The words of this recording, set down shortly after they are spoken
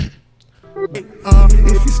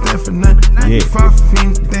If you stand for nothing, you fight for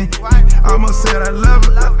anything. I'ma say I love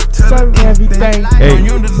it. Tell her everything. Hey. You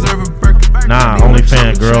don't deserve a Birkin. Nah,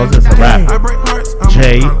 OnlyFans girls, it's a rap. I break hearts.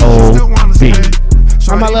 J.O.B.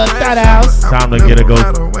 I'm a little thought house. Time to get a go.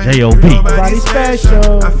 J.O.B. Nobody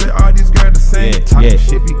special. I feel all these girls the same. Yeah, Talking yeah.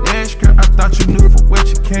 shit be ass girl. I thought you knew for what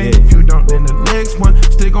you came. If you don't, then the next one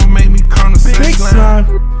still gon' make me come to Big six slime.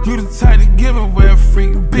 line. You the type to give away a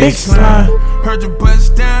freak. Big Big slime. slime. Heard your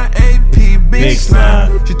bust down. AP. Big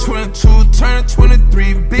slime. She 22, turn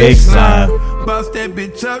 23. Big slime. Bust that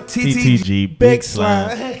bitch up. TTG, Big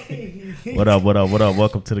Slime. What up?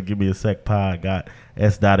 Welcome to the Give Me a Sec pod. Got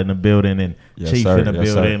S. Dot in the building and Yes, Chief sir. in the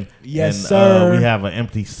Yes, building. sir. Yes, and, sir. We have an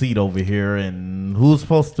empty seat over here, and who's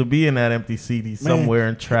supposed to be in that empty seat? He's Man, somewhere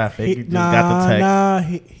in traffic. He just got the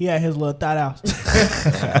text. he had his little thought house.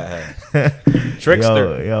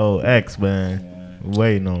 Trickster. Yo, X, man.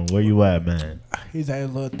 Waiting on where you at, man? He's at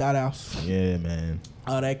his little thought house. Yeah, man.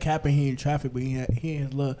 All that capping, he in traffic, but he in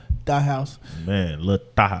his little thought house. Man,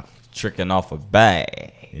 look top. Tricking off a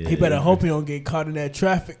bag. Yeah. He better hope he don't get caught in that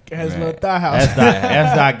traffic at his little thought house.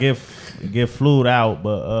 S. Dot get flued out,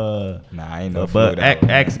 but Nah, ain't no but food out.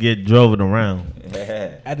 X get driven around.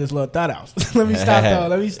 Yeah. At his little thought house. Let me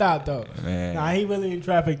stop though. Man. Nah, he really in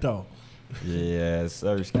traffic though. Yeah,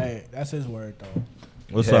 sir. Hey, that's his word though.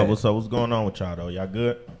 What's Yeah. up? What's going on with y'all though? Y'all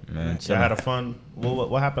good? Man, Y'all had a fun.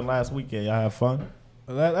 What happened last weekend? Y'all had fun?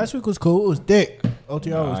 Last week was cool. It was thick. OTR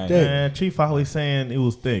Nah, was I ain't- thick. Man, Chief always saying it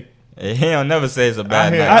was thick. He don't never say it's a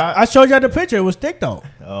bad I hear- night. I showed y'all the picture. It was thick though.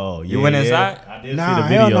 Oh, yeah. You went inside? I did Nah, see the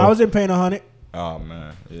hell video. no. I wasn't paying 100. Oh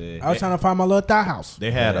man. Yeah. I was trying to find my little thigh house. They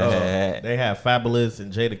had Fabulous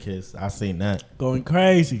and Jadakiss. I seen that. Going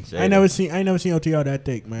crazy. Jada. I ain't never seen OTR that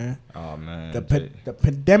thick, man. Oh man. The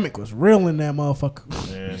pandemic was real in that motherfucker.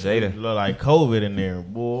 Man, Jada. it look like COVID in there,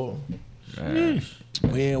 boy. Man.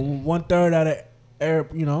 Yeah, 1/3 out of air,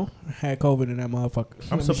 had COVID in that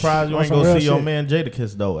motherfucker. I'm surprised you ain't go see your man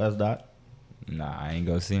Jadakiss though. S. Dot. Nah, I ain't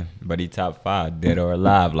gonna see him. But he top 5, dead or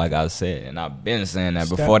alive, like I said. And I've been saying that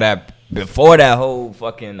Step- before that whole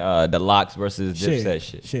fucking the Locks versus Dipset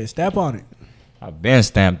shit. Shit, step on it. I've been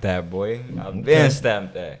stamped that, boy. I've been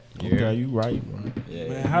stamped that. You hear? Okay, you right, bro. Yeah.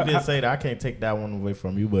 Man, You did say that. I can't take that one away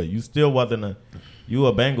from you, but you still wasn't you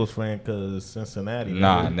a Bengals fan because Cincinnati.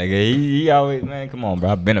 Nah, nigga, he always, man, come on, bro.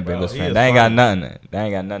 I've been a Bro, Bengals he fan. is That ain't got funny. nothing. That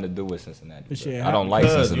ain't got nothing to do with Cincinnati. This shit I don't like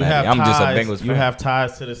Because Cincinnati. I'm just a Bengals fan. You have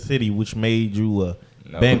ties to the city, which made you a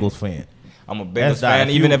No. Bengals fan. I'm a That's Bengals not- fan,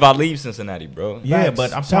 if even you- if I leave Cincinnati, bro. Yeah, Facts.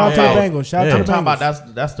 but I'm Shout out talking to the about. Bengals. Shout out Yeah. to I'm the talking Bengals.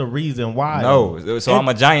 about that's the reason why. No, so I'm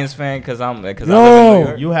a Giants fan because I live in No. New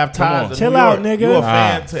York. You have Come ties on. to Chill New out, York. nigga. You a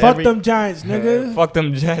fan to Fuck every. them Giants, nigga. Fuck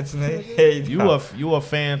them Jets, nigga. You a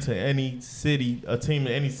fan to any city, a team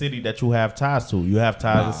in any city that you have ties to. You have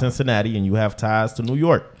ties to Cincinnati and you have ties to New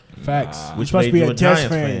York. Facts. Nah. You're Which supposed to made be you a a Jets Giants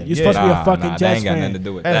fan. fan. You're Yeah. supposed to be a fucking that Jets ain't got nothing fan. to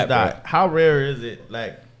do with That's that, not, how rare is it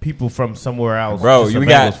like people from somewhere else? bro. just a You Bengals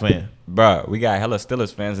got, fan. bro. We got hella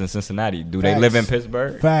Steelers fans in Cincinnati. Do they Facts. live in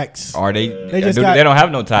Pittsburgh? Facts. Or they? just They got- don't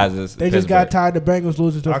have no ties to They just got Pittsburgh. tired of Bengals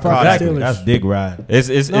losing to I the call fucking that Steelers. that's dig ride.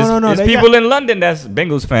 It's No, they people in London that's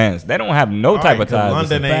Bengals fans. They don't have no type of ties.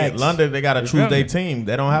 London, Facts. London, they got to You choose feel their me? team.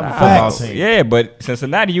 They don't have a Nah, football Facts. team. Yeah, but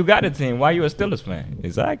Cincinnati, you got a team. Why you a Steelers fan?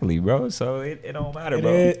 Exactly, bro. So it don't matter,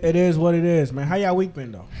 bro. It is what it is, man. How y'all week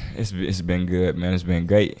been though? It's been good, man. It's been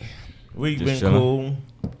great. We've Just been chilling. cool.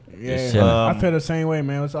 Yeah, chilling. I feel the same way,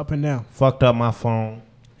 man. It's up and down. Fucked up my phone.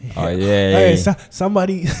 Oh yeah, Hey, yeah.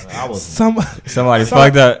 somebody, I was Somebody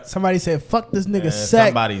fucked up. somebody said, "Fuck this nigga." man, Sack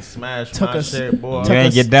somebody smashed took my a- shit, boy. You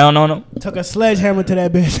ain't get down on them. took a sledgehammer to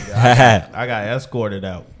that bitch. I got escorted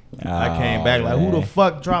out. I Oh, came back like, who the man.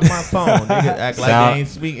 fuck dropped my phone? Nigga act like Sound- they ain't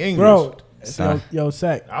speak English. Bro, Son. yo,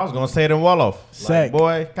 Sack. I was gonna say it in Wolof. Sack.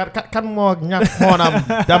 Like, boy, kan mo nyak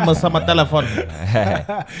phone dama sama telephone.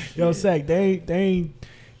 Yo, Sack, they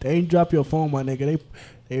ain't drop your phone, my nigga.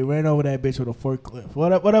 They ran over that bitch with a forklift.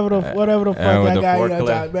 Whatever the fuck with that the guy forklift.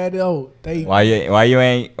 got, man. Yo, they Why you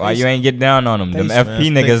ain't get down on them? Them They-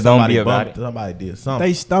 FP Man, niggas don't somebody be about bumped- it. Somebody did something.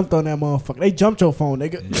 they stumped on that motherfucker. They jumped your phone,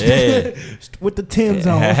 nigga. Yeah. With the Timbs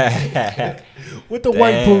on. With the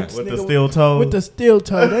white Damn. boots. with nigga. the steel toes. With the steel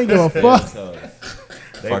toe. They ain't give a fuck.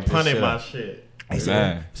 they Fuck this punted shit my up. shit. They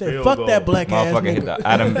Man. said, Field fuck goal. that black ass Motherfucker hit nigga. the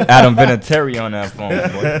Adam Vinatieri on that phone,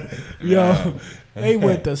 boy. Yo, they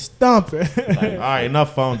went to stomping. All right,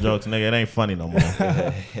 enough phone jokes, nigga. It ain't funny no more.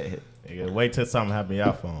 Nigga, wait till something happen to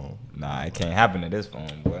your phone. Nah, it can't happen to this phone,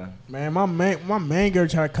 boy. Man, my man girl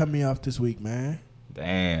tried to cut me off this week, man.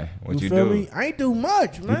 Damn, what you feel do? me? I ain't do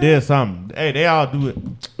much, man. You did something. Hey, they all do it.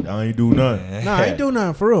 I ain't do nothing. Nah, I ain't do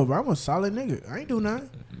nothing for real, bro. I'm a solid nigga. I ain't do nothing.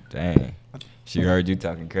 Dang, she heard you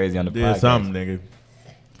talking crazy on the Did podcast. something, nigga.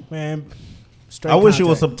 Man, straight I wish it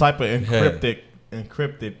was content. some type of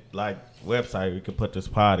encrypted like website we could put this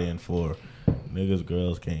pod in for niggas,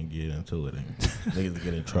 girls can't get into it and niggas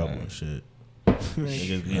get in trouble and shit.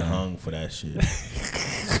 Niggas be hung for that shit.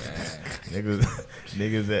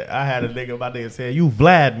 niggas that I had a nigga, my nigga said, "You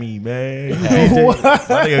Vlad me, man." My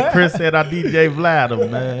nigga Chris said I DJ Vlad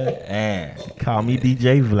him, man. Call me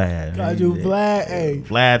DJ Vlad. Called you Vlad, hey.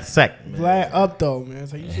 Vlad Sec, man. Vlad up though, man.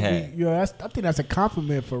 So you should be, I think that's a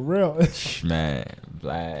compliment for real. Man,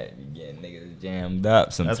 Vlad, you getting niggas jammed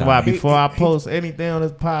up sometimes. That's why before I post anything on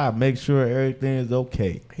this pod, make sure everything is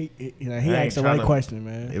okay. He I ain't asked the right tryna- question,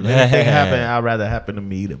 man. If anything happen, I'd rather happen to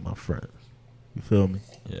me than my friends. You feel me?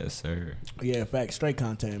 Yes, sir. Yeah, facts, straight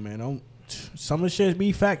content, man. Don't some of the shit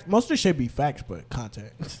be facts. Most of the shit be facts, but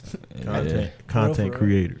content. Content For real.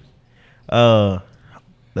 creators.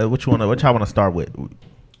 What y'all want to start with?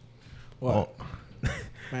 What?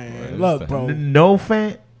 Man, What look, is bro. No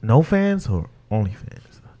fans or OnlyFans?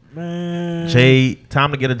 Man.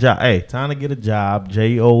 Time to get a job. Hey, time to get a job.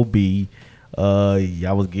 J-O-B.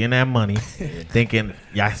 Y'all was getting that money, thinking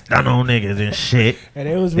y'all stun on niggas and shit. And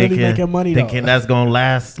they was really making money though. Thinking that's gonna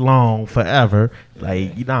last long forever.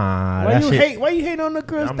 Like, nah, Why that you shit. hate? Why you hating on the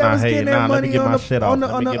girls I'm that not was getting hating. their Nah, let me money get on my the shit off. on the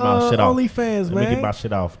Let me on the get my shit off. OnlyFans, Let me get my man?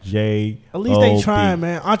 shit off. J. At least they trying,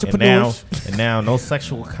 man. Entrepreneurs. And now no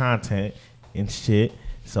sexual content and shit.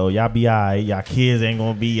 So y'all be alright. Y'all kids ain't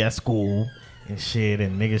gonna be at school and shit.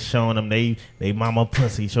 And niggas showing them they mama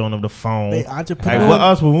pussy, showing them the phone. They Like entrepreneurs. with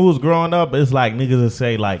us when we was growing up, it's like niggas would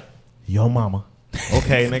say like, "Yo mama."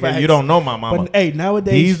 Okay, nigga, Facts. you don't know my mama. But hey,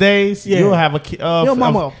 nowadays These days, yeah. you'll have Your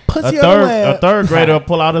mama pussy a on the web. third grader will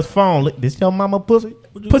pull out his phone. Look, this your mama pussy?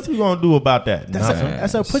 What Pussy. you gonna do about that? that's Nothing.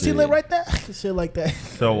 that's a pussy shit. lip right there. Shit like that.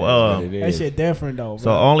 So That shit different though. So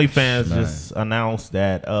bro. OnlyFans Man. just announced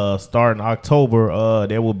that starting October,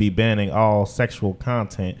 they will be banning all sexual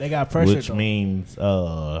content. They got pressure, which though. means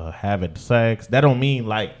having sex. That don't mean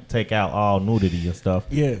like take out all nudity and stuff.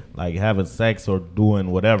 Yeah. Like having sex or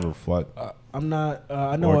doing whatever fuck. I'm not.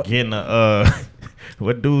 I know. Or What, getting a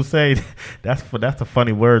what dude say? That's a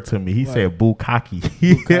funny word to me. He What? said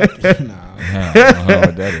bukkake. nah, I don't know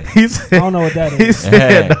what that is. He said, I don't know what that He is.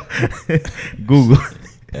 said Google.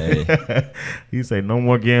 Hey. He say no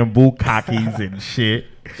more getting bukkakes and shit.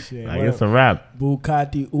 Shit, Like what it's a wrap.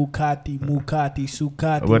 Bukati, Ukati, Mukati,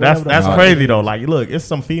 Sukati. But that's whatever the fuck crazy it though. is. Like look, it's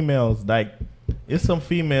some females that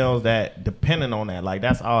depending on that. Like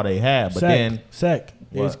that's all they have. But then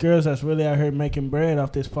There's What? girls that's really out here making bread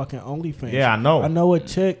off this fucking OnlyFans. Yeah, I know. I know a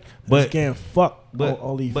chick that's But- getting fucked but-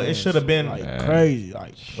 on OnlyFans. but it shoulda been- like crazy.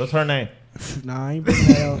 Like, what's her name? nah, I ain't been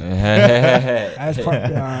hell.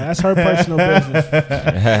 That's her personal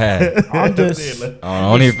business. I'm just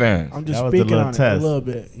On OnlyFans. I'm just That was the speaking little on it test. a little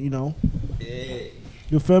bit, you know.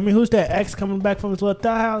 You feel me? Who's that ex coming back from his little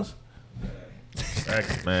thigh house?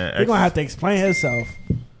 X man. He gonna have to explain himself.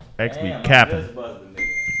 X be capping.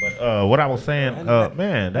 But what I was saying,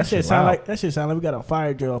 man, That shit sound like we got a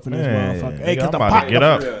fire drill up in this Man, motherfucker. nigga, Hey, cause I'm the about pot, to get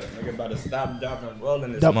up. Nigga about to stop, drop, and roll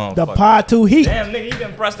in this the motherfucker. pod too heat. Damn, nigga, you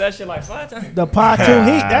done pressed that shit like 5 times. The pod too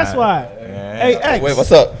heat. That's why. Hey, X. Wait,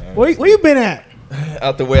 what's up? Where you been at?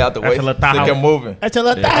 Out the way. That's a little Think I'm moving. At your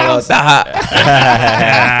little Hello, house.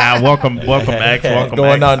 welcome X. Welcome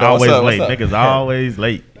Going X. on, though? Always What's up? late. What's up? Niggas always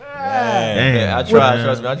late. Yeah, I Damn. tried.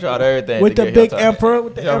 Trust me, I tried everything. With to the get here big on time. emperor,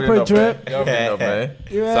 with the You already emperor know, drip. man. You already know, man.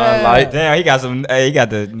 Yeah. Sound light. Damn, he got some. He got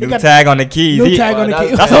the new got tag on the keys. New He- tag on the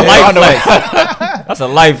key. That's a life flex. That's a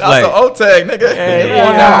life That's flex. an old tag, nigga.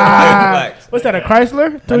 Yeah. What's that? A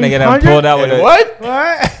Chrysler? That nigga done 300? pulled out with Hey, a. what?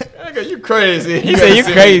 What? Nigga, you crazy. He said you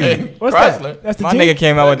crazy. What's Chrysler. that? That's the My Jeep? nigga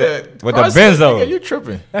came out with the Benzo. Nigga, you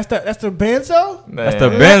tripping. That's the Benzo? That's the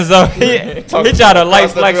Benzo. He tried to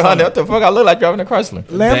life flex on What it. the fuck? I look like driving a Chrysler.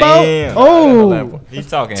 Lambo? Damn. Oh. Lambo. He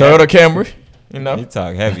talking. Toyota Camry. You He know?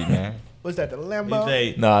 talk heavy, man. What's that? The He Lambo?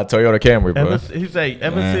 say, Nah, Toyota Camry, bro. ever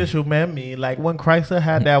Man. since you met me, like when Chrysler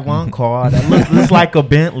had that one car that looks like a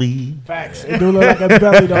Bentley. Facts. It do look like a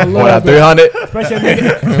belly though. A What, little at bit.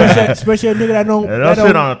 300? Especially a nigga that don't. That that don't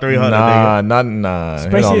sit on a 300. nigga. Nah. He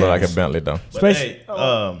Especially- don't look like a Bentley, though. But Especially-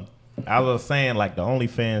 hey, I was saying like the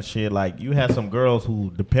OnlyFans shit. Like you had some girls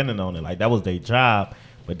who depended on it, like that was their job.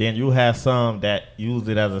 But then you had some that used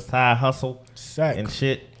it as a side hustle Sack. and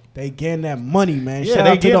shit. They getting that money, man. Yeah, Shout they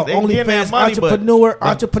out to get- the they getting that OnlyFans money, but-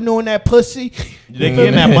 entrepreneur in that pussy. They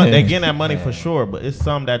getting that money. They getting that money for sure. But it's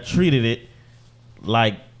some that treated it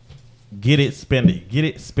like get it, spend it,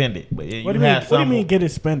 But What do you mean? What do you mean? Get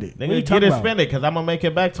it, spend it. They What you get talking it, about? spend it, because I'm gonna make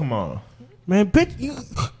it back tomorrow. Man, bitch,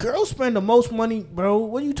 girls spend the most money, bro.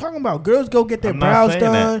 What are you talking about? Girls go get their I'm not brows saying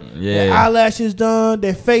done, that. their Yeah. eyelashes done,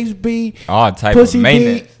 their face beat, All type pussy of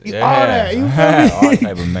maintenance. beat, all that. You feel me? All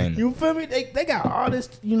type of maintenance. You feel me? They got all this.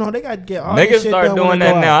 You know, they got to get all Niggas this shit start done when doing they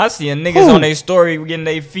that go now. out. I see a niggas Who? on their story getting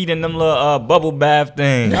their feet in them little bubble bath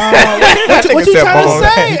things. What you said trying ball. to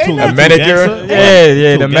say? He Ain't too- no- A manicure? gangster? Yeah, Too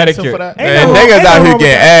the gangster manicure. for that? Ain't Man, no- niggas ain't out no here wrong with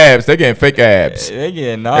getting that. abs. They getting fake abs. They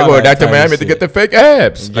getting They all go that back to type of Miami to shit. get the fake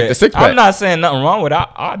abs, like Yeah. the six I'm pack. not saying nothing wrong with it.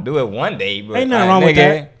 I'll do it one day, but Ain't nothing like, wrong with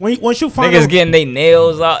nigga, that. Once you find Niggas a, getting their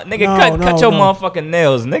nails out. Nigga, No, cut no, your no. motherfucking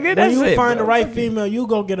nails, nigga. when That's you it. find the bro. right female, you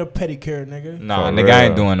go get a pedicure, nigga. Nah, For nigga, I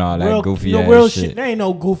ain't real. doing all that Real, goofy no ass real shit. There ain't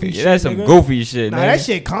no goofy Yeah, shit. that's some nigga. goofy shit, Nah, nigga. that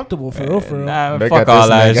shit comfortable for real, for real. Nah, They fuck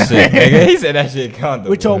got all this that nigga. shit, nigga. He said that shit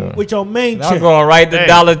comfortable. With your main I'm chick. going right to Hey.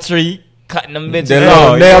 Dollar Tree, cutting them bitches That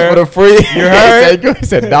off. little nail you for the heard? free. You heard? He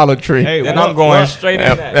said Dollar Tree. Hey, Then what- I'm going what- straight in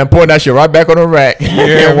and, that. and putting that shit right back on the rack.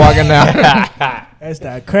 and walking out. That's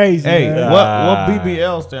that crazy. Hey, man. what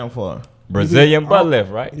BBL stand for? Brazilian butt lift,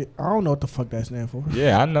 right? I don't know what the fuck that stands for.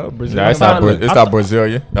 Yeah, I know Brazilian. Nah, it's I not. thought- It's I not thought-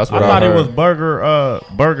 Brazilian. That's I what I, thought heard. it was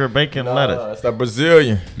burger, bacon, lettuce. It's not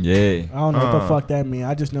Brazilian. Yeah. I don't know what the fuck that mean.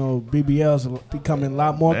 I just know BBLs are becoming a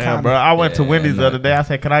lot more Damn, common. bro. I went to Yeah, Wendy's the nah. other day. I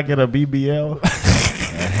said, "Can I get a BBL?"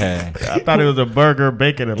 I thought it was a burger,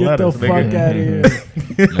 bacon, and Get the lettuce. fuck nigga. out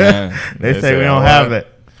of here. Man. They They say we said don't what? have it.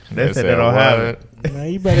 They said they don't have it. Man,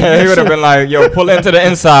 you he better. would have been like, yo, pull into the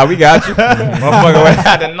inside. We got you. Motherfucker would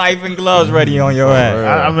have the knife and gloves ready on your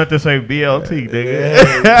ass. I meant to say BLT,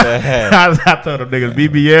 nigga. Yeah. I told them niggas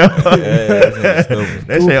BBL. Yeah, stupid.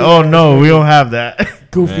 They say, "Oh no, we don't have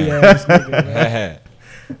that." Goofy ass nigga. Man.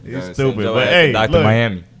 You Send stupid. your But ass to hey, Dr. look,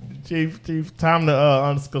 Miami. Chief, time to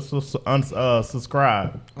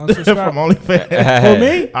unsubscribe Unsubscribe. from OnlyFans. For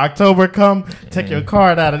me? October come, take your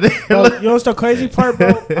card out of there. Bro, you know what's the crazy part, bro?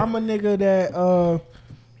 I'm a nigga that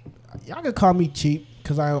y'all can call me cheap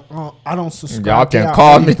because I don't subscribe. Y'all to can y'all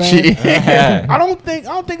call me OnlyFans. cheap. I don't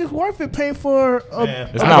think it's worth it paying for. Man,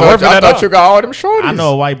 It's I not thought- worth it I at thought all. you got all them shorties. I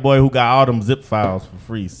know a white boy who got all them zip files for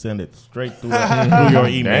free. Send it straight through your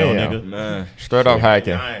email, Damn. nigga. Man. Straight up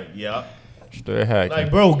hacking. Yeah. Straight hacking.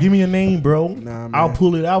 Like, bro, give me a name, bro. Nah, man. I'll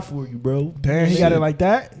pull it out for you, bro. Damn, he got it like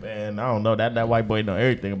that. Man, I don't know. That white boy know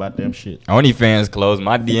everything about them shit. OnlyFans closed.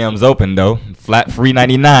 My DMs open though. Flat free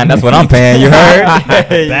 99. That's what I'm paying. You heard?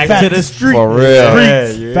 Back to the street. For real. Yeah,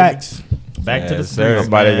 yeah. Facts, Back to the Yes, streets. sir.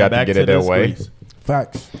 Somebody man. got to Back get it the that way. streets.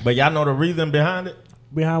 facts. But y'all know the reason behind it?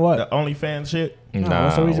 Behind what? The OnlyFans shit? Nah,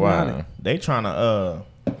 what's the reason behind it? They trying to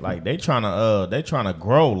they trying to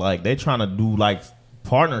grow. Like they trying to do like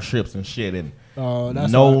partnerships and shit, and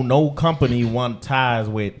That's no company want ties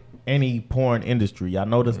with any porn industry. Y'all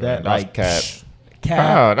notice that? That's Like cap. cat.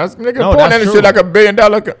 Ah, that's nigga. No, porn that's industry true. like $1 billion.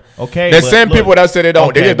 okay, There's but some look, people that say they don't.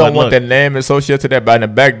 okay, They just don't but want look, their name associated to that. But in the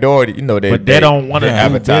back door, you know but they don't want to they do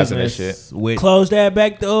advertising that business with. Close that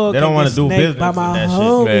back door. They don't want wanna to do business by with my that shit.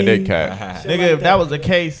 homie. Man, they cap. Nigga, if that was the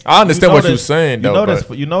case, I understand you what notice- you're saying, though, You notice,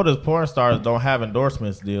 but- you notice porn stars don't have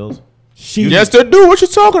endorsements deals. She. Yes, they do. What you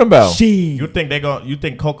talking about? She. You think they gon' You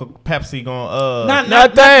think Pepsi gonna Not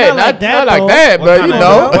Not that. not like that, Not like though. that. what But kind you of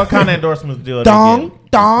know, what kind of endorsements deal? Dong.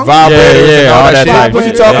 Dong. vibrators Yeah, and all all that that shit. type What you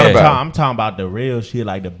shit. talking Yeah. about? I'm talking about the real shit,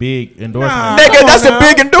 like the big endorsements. Nah. Nigga, Come that's on a now.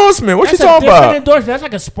 big endorsement. What That's you a talking different about? endorsement. That's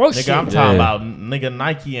like a sports Nigga, shit. I'm talking Yeah. about nigga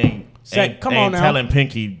Nike ain't Come on now. telling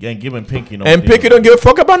Pinky and giving Pinky no And deal. Pinky don't give a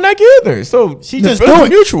fuck about Nike either. So She just it's do it.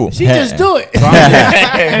 mutual. She just do it.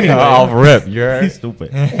 Off rip. You heard? He's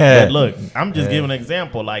stupid. But look, I'm just giving an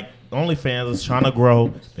example. Like OnlyFans is trying to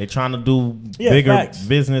grow. They trying to do Yeah, bigger facts.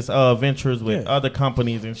 business ventures with Yeah. other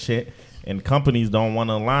companies and shit. And companies don't want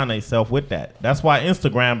to align themselves with that. That's why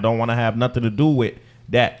Instagram don't want to have nothing to do with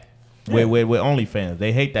that. Yeah. With OnlyFans,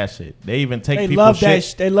 they hate that shit. They even take They people love shit.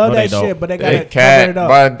 that. They love No, that don't. shit, but they They gotta cover cat, it up.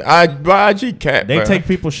 but IG cat. They bruh. take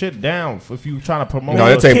people shit down if you trying to promote. No,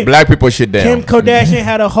 they take Kim- black people shit down. Kim Kardashian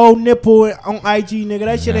had a whole nipple on IG, nigga.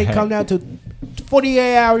 That shit ain't come down to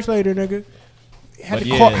 48 hours later, nigga. Had But to,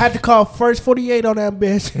 yeah. had to call first 48 on that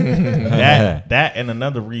bitch. that and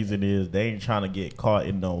another reason is they ain't trying to get caught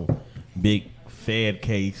in no big Fed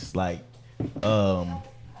case. Like,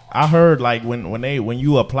 I heard like when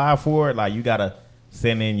you apply for it, like you gotta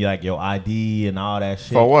send in like your ID and all that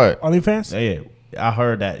shit. For what? OnlyFans? Yeah, I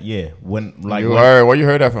heard that. Yeah, when like You when- heard? Where you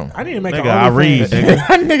heard that from? I need to make nigga, an I read.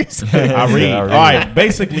 OnlyFans. Nigga. I read. All right,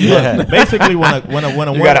 basically, look, basically when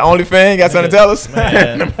a You got an OnlyFans? Got something to tell us?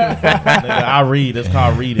 man, nigga, I read. It's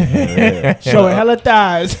called reading. Showing hella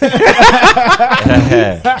thighs.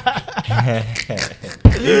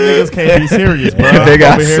 These niggas can't be serious, bro. They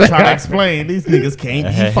got Over here sex. trying to explain. These niggas can't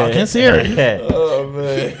be fucking serious. Oh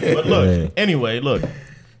man. But look, anyway, look.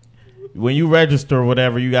 when you register or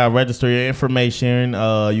whatever, you gotta register your information.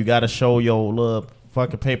 You gotta show your little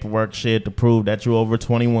fucking paperwork shit to prove that you're over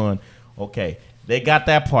 21. Okay, they got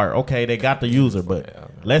that part. Okay, they got the user, but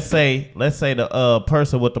let's say the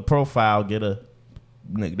person with the profile get a.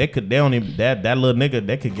 They don't even that little nigga.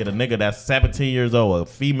 They could get a nigga that's 17 years old. A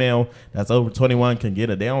female that's over 21 can get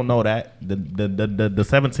it. They don't know that the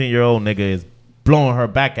 17-year-old nigga is blowing her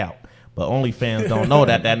back out. But OnlyFans don't know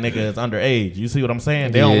that nigga is underage. You see what I'm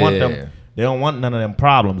saying? They don't want them. They don't want none of them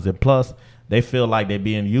problems. And plus, they feel like they're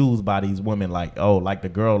being used by these women. Like the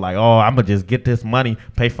girl. Like, I'm gonna just get this money,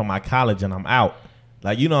 pay for my college, and I'm out.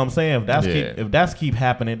 Like, you know what I'm saying? If that's keep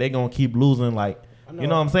happening, they gonna keep losing. Like. You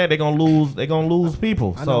know what I'm saying? They're gonna lose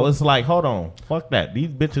people. So it's like, hold on, fuck that. These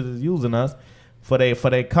bitches is using us for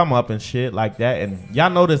they come up and shit like that. And y'all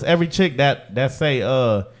notice every chick that say,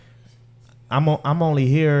 I'm only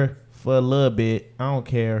here for a little bit. I don't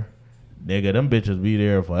care. Nigga, them bitches be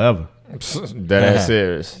there forever. That ain't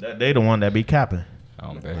serious. They the one that be capping.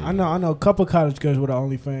 I know a couple college girls with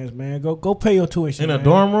OnlyFans, man. Go pay your tuition. In a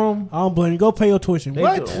dorm room? I don't blame you. Go pay your tuition.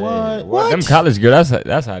 What? Them college girls,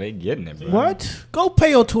 that's how they getting it, bro. What? Go pay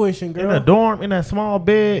your tuition, girl. In a dorm, in that small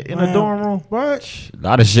bed, in a dorm room. What? A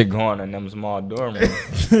lot of shit going on in them small dorm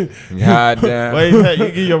rooms. Goddamn. Wait, you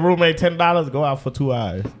give your roommate $10, go out for 2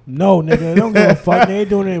 hours. No, nigga. They don't give a fuck. They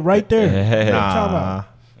doing it right there. Nah.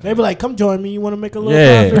 They be like, come join me. You want to make a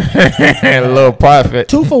little profit? A little profit.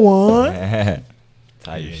 2 for 1.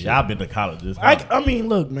 Y'all been to colleges. I mean,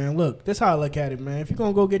 look, man. Look, that's how I look at it, man. If you're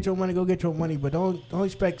going to go get your money, go get your money. But don't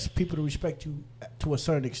expect people to respect you to a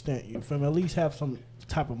certain extent. You feel me? At least have some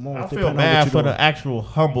type of moral. I feel bad for the actual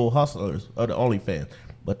humble hustlers of the OnlyFans.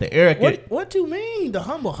 But the arrogant. What do you mean? The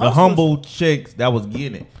humble hustlers? The humble chicks that was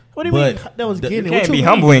getting it. What do you mean that was getting it? You can't be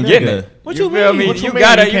humble and getting it. What you feel mean? me? You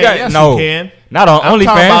gotta, yes, no. You can. Not on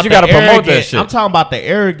OnlyFans, you gotta promote that shit. I'm talking about the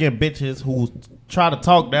arrogant bitches who try to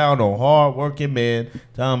talk down on hard working men.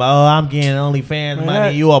 Talking about, I'm getting OnlyFans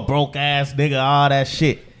money. You a broke ass nigga, all that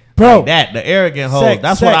shit. Bro. Like that, the arrogant hoes.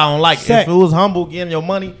 That's what I don't like. If it was humble getting your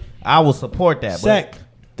money, I would support that.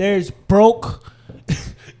 There's broke,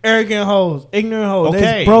 arrogant hoes, ignorant hoes. Okay.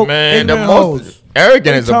 There's broke, Man, the ignorant most hoes.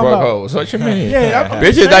 Arrogant is a broke hoe. So what you mean? Yeah,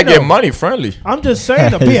 bitches that get money friendly. I'm just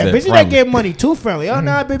saying, bitches that get money too friendly. Oh,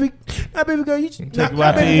 nah, baby girl, you not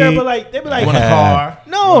baby girl, but like they be like, you want a car?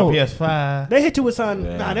 No, you want a PS5. They hit you with something.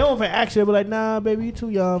 Yeah. Nah, they don't actually be like, nah, baby, you too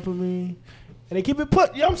young for me, and they keep it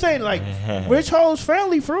put. You know what I'm saying? Like rich hoes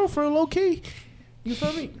friendly for low key. You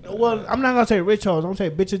feel me? Well, I'm not gonna say rich hoes. I'm gonna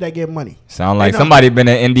say bitches that get money. Sound like somebody been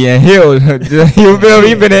in Indian Hill. You feel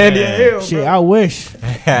me? Been in Indian Hill. Shit, I wish.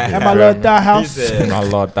 At my little thigh house. He said, my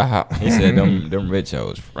little thigh house. He said them rich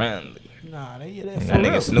hoes friendly. Nah, they that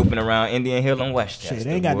nigga snooping around Indian Hill and Westchester. Shit,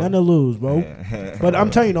 they ain't got nothing to lose, bro. But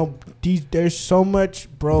I'm telling you, there's so much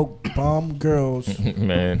broke bum girls.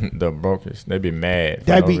 Man, the brokest, they be mad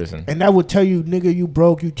for no reason. And that would tell you, nigga, you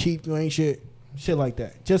broke, you cheap, you ain't shit like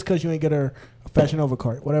that. Just because you ain't get her a Fashion Nova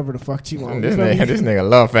card, whatever the fuck you want. This nigga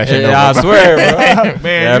love Fashion Nova. I swear, bro.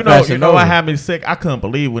 Man, you know what had me sick? I couldn't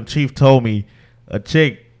believe when Chief told me a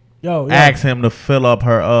chick asked him to fill up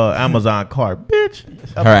her Amazon cart. Bitch.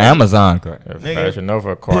 Her Amazon cart. Fashion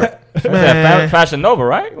Nova cart. Fashion Nova,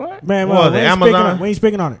 right? What? Man, we ain't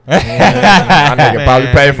speaking on it. My nigga probably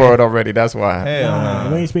paid for it already. That's why.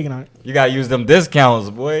 We ain't speaking on it. You gotta use them discounts,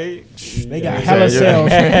 boy. They got hella sales.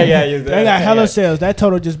 They got hella sales. That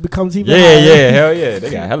total just becomes even higher. Yeah, hell yeah.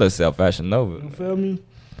 They got hella sell Fashion Nova. You feel me?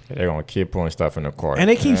 They're gonna keep putting stuff in the cart. And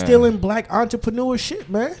they keep stealing black entrepreneur shit,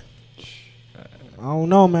 man. I don't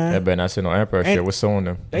know, man. They better not see no Emperor shit. We're suing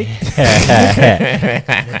them. They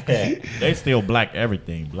steal black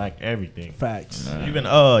everything. Facts. Even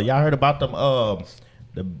y'all heard about them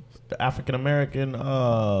the African American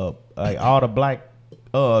like all the black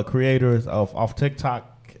creators of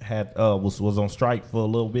TikTok had was on strike for a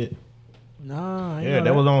little bit. Nah,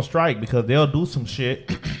 they was on strike because they'll do some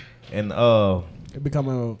shit and it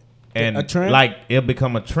become a trend. Like it'll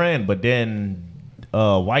become a trend, but then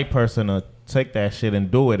white person take that shit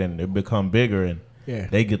and do it, and it become bigger, and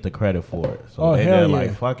they get the credit for it. So they're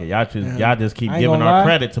like, fuck it, y'all just keep giving our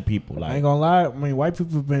credit to people. Like, I ain't gonna lie, I mean, white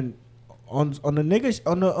people have been on the niggas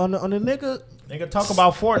on the nigga. Nigga talk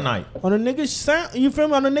about Fortnite on the nigga sound. You feel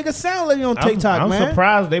me? On the nigga sound lady on TikTok, man. I'm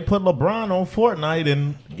surprised they put LeBron on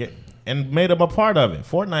Fortnite and made him a part of it.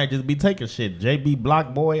 Fortnite just be taking shit. JB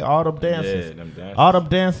Block Boy, all them dances. All them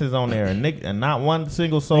dances on there. And not one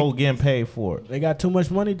single soul getting paid for it. They got too much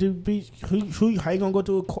money to be. How you gonna go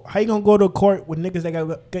to a court with niggas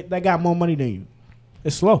that got more money than you?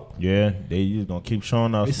 It's slow. Yeah, they just gonna keep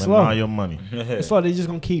showing us spending all your money. It's slow. They just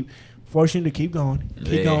gonna keep forcing you to keep going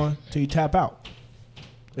till you tap out.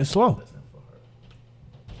 It's slow.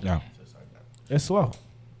 No. It's slow.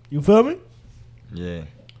 You feel me? Yeah.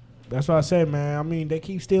 That's what I said, man. I mean, they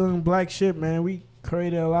keep stealing black shit, man. We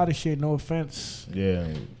created a lot of shit. No offense, Yeah.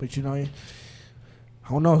 but you know, I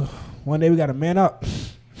don't know. One day we got to man up,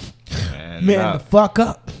 Man, man the fuck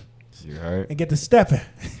up, You heard? and get to stepping.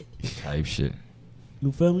 Type shit.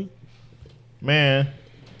 You feel me? Man,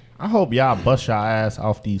 I hope y'all bust y'all ass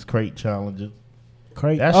off these crate challenges.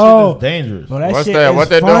 Crate. That oh, shit is dangerous. bro, that What's shit that? is What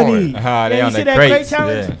they funny. doing? They Yeah, on you see the that crate crates,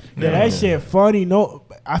 challenge? yeah. Yeah, that shit funny. No,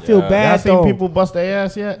 I feel Yeah. Y'all bad seen though. people bust their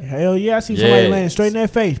ass yet? Hell yeah, I see somebody Yeah. landing straight in their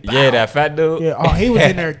face. Yeah, that fat dude. Yeah, oh, he was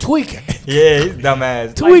in there tweaking. Yeah, he's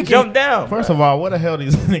dumbass. Tweaking. Like, jump down. First of all, what the hell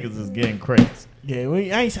these niggas is getting crates? Yeah, I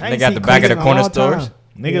ain't They got seen the back of crates the in a corner long time. stores.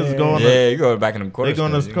 Niggas Yeah. going Yeah, you go back in them they corner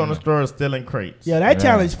going to stores, corner you know. store stealing crates. Yeah, that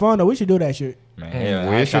challenge fun though. We should do that shit. Man, hell, I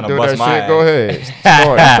We ain't should tryna do bust that my shit. Go ass. ahead.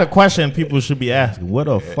 Start. That's a question people should be asking. What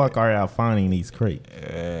the fuck are y'all finding these crates?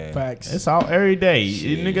 Yeah. Facts. It's all every day.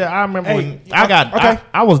 Nigga, I remember Hey, when I got okay.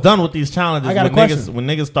 I was done with these challenges I got a when question.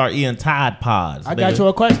 niggas start eating Tide Pods. I got nigga. you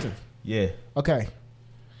a question. Yeah. Okay.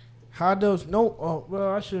 How does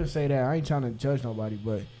well, I shouldn't say that. I ain't trying to judge nobody,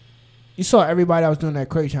 but you saw everybody that was doing that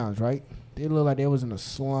crate challenge, right? They looked like they was in the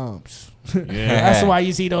slumps. That's why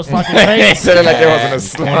you see those fucking crates. Said it like they was in a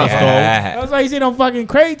slum. That's why you see them fucking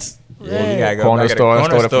crates. Yeah, you gotta go Corner back store. at the corner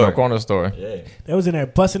Stole it from the store. corner store. Yeah. They was in there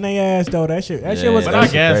busting their ass though. That shit was. But That I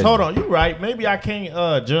shit guess, crazy. hold on, you right. Maybe I can't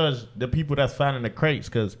judge the people that's finding the crates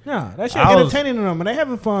because Nah, that shit I was- entertaining to them and they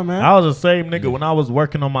having fun, man. I was the same nigga when I was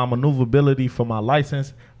working on my maneuverability for my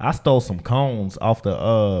license. I stole some cones off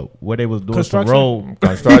the where they was doing some Construction? road.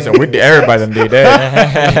 Construction. We did. Everybody done did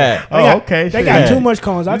that. They got- okay. They shit. got too much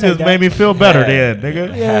cones. I You take just that. made me feel better then,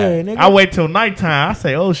 nigga. Yeah, nigga. I wait till nighttime. I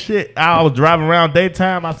say, oh shit. I was driving around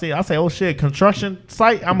daytime. I say, oh shit, construction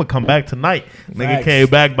site. I'm gonna come back tonight. Nigga Facts. came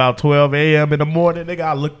back about 12 a.m. in the morning. Nigga,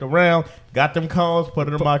 I looked around, got them cones, put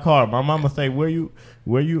it in my car. My mama say, where you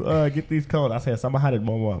get these cones? I said, somebody had it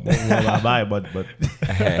more buy it, but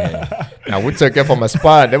Now we took it from a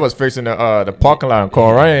spot. They was fixing the parking lot in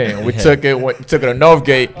Coleraine. We took it to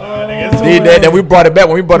Northgate. Did that. Then we brought it back.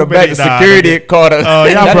 When we brought it back, the Nah, security called us. Oh,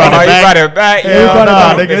 y'all brought it You back. brought it back. Hell brought it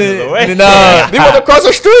nah, back. nigga. And they was across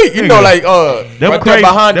the street. You know, like Them right there crates,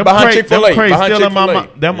 behind them behind crates, Chick-fil-A. them crates Behind still in my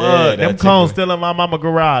Chick-fil-A. them Yeah, them that cones Chick-fil-A. still in my mama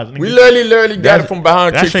garage. Nigga. We literally got That- it from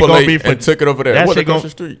behind that shit gonna be Chick-fil-A for- and took it over there. That What shit, across gonna, the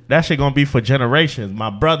street? that shit gonna be for generations. My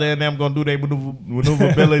brother and them gonna do their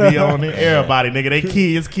maneuverability on it. Everybody, nigga, they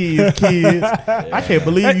kids. I can't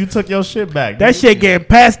believe you took your shit back. That nigga. shit getting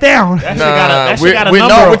passed down. That shit got a we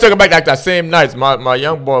number. know we took it back like that same night. My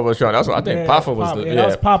young boy was showing. That's what I think. Papa was. That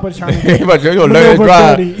was Papa trying to He was learning to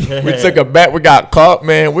drive. Maneuverability. We took it back. We got caught,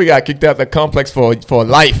 man. We got kicked out the complex for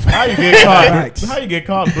life. How you get caught? Facts. How you get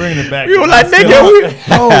caught bringing it back? We were like, Still- nigga,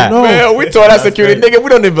 No, no. man, we told that security, nigga, we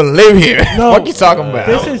don't even live here. No. What you talking about?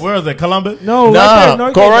 This is- Where is it? Columbus? No, Nah, right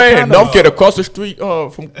there, Coleraine, Northgate, Northgate, across the street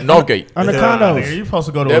from Northgate. on the Nah, condos. nigga, you supposed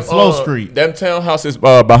to go to a slow street. Them townhouses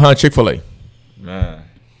behind Chick-fil-A. Man.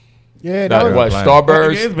 Yeah, That that what was, Plan.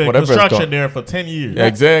 Starburst, It's been whatever it's construction called. there for 10 years. Yeah,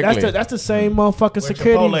 exactly. that's the same motherfucking Where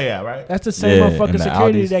security. Chipotle at, right? That's the same Yeah, motherfucking and the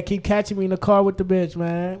security Audis. that keep catching me in the car with the bitch,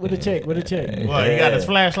 man. With the chick, with the chick. What, you got his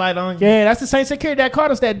flashlight on you? Yeah, that's the same security that caught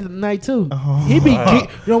us that night too. He be, you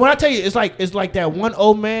know, when I tell you, it's like that one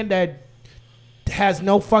old man that has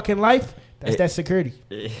no fucking life. That's that security.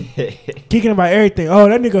 Kicking about everything. Oh,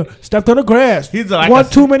 that nigga stepped on the grass. He's like one a-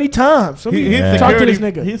 too many times. Let me He's talk to security. this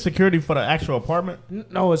nigga. He's security for the actual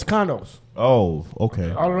apartment. No, it's condos Oh, okay.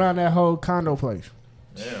 all around that whole condo place.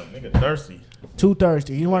 Damn, nigga thirsty. Too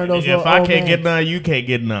thirsty. He's one of those. Nigga, if little I old can't get mans. none, you can't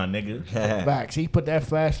get none, nigga. Facts. He put that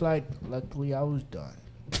flashlight. Luckily, I was done.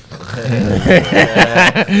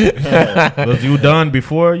 Was you done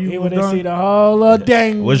before He you was would have see done? the whole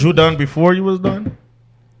thing. Was you done before you was done?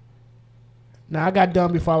 Nah, I got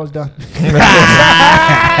done before I was done. My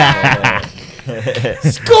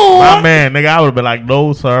Score, man, nigga, I would have been like,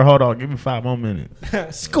 no, sir. Hold on, give me 5 more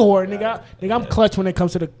minutes. score, nigga. Nigga, I'm clutch when it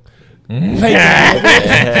comes to the play time,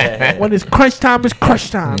 nigga. When it's crunch time, it's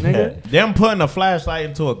crunch time, nigga. Them putting a flashlight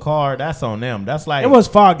into a car, that's on them. That's like It was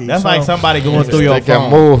foggy. That's so- like somebody going through your They kept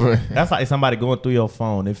phone. moving. That's like somebody going through your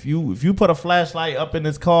phone. If you put a flashlight up in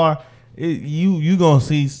this car, you gonna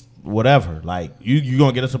see whatever. Like you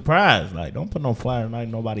gonna get a surprise. Like don't put no flashlight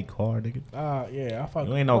in nobody's car, nigga. Yeah, I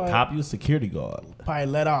fucking. You ain't no cop. You a security guard. Probably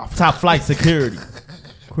let off. Top flight security.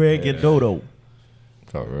 Craig get Dodo.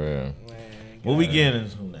 For real. What we getting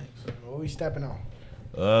into next? What we stepping on?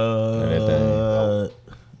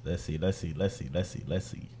 Let's see.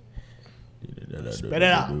 Spit it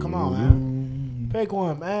out. Come on, man. Pick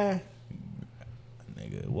one, man.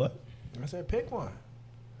 Nigga, what? I said pick one.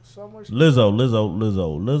 Summer.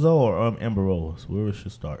 Lizzo, or Amber Rose. Where we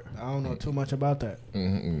should start? I don't know too much about that.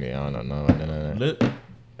 Yeah, I don't know.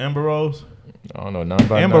 Amber Rose. I don't know nothing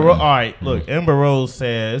about Amber Rose. nothing. All right, look. Amber Rose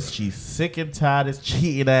says she's sick and tired of this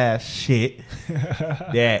cheating ass shit.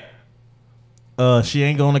 That she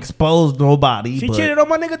ain't gonna expose nobody. She but cheated on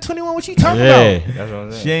my nigga 21. What she talking about? That's what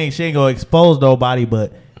I'm saying. She ain't gonna expose nobody.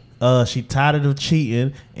 But she tired of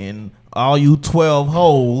cheating and all you 12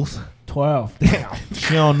 hoes. 12. Damn.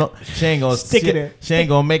 She don't know. She ain't gonna Sticking it. She ain't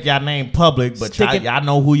gonna make y'all name public, but Sticking- y'all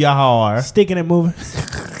know who y'all are. Sticking and moving.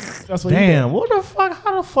 That's what he Damn, what the fuck?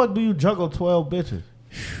 How the fuck do you juggle 12 bitches? did.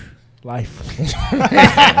 Life.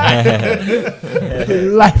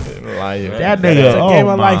 Life. Like, That It's nigga, a oh game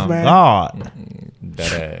of my life, man. God.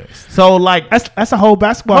 that ass. So like, That's a whole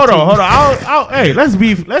basketball hold team. on. Hey,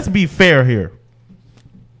 let's be fair here.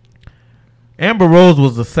 Amber Rose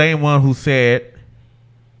was the same one who said,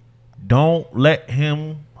 "Don't let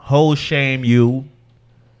him whole shame you.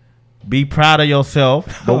 Be proud of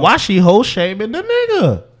yourself." But why she whole shaming the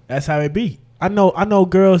nigga? That's how it be. I know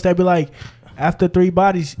girls that be like, after 3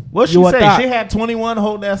 bodies, What she you a say? thot. She had 21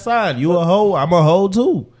 hold that sign. You a hoe? I'm a hoe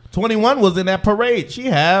too. 21 was in that parade. She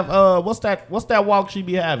have what's that walk she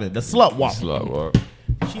be having? The slut walk. Slut walk.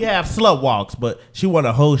 She have slut walks, but she want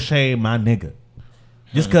to hoe shame my nigga.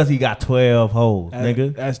 Just cause he got 12 hoes,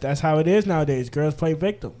 nigga. That's how it is nowadays. Girls play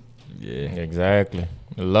victim. Yeah. Exactly.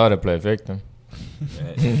 A lot of play victim.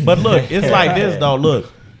 But look, it's like this though.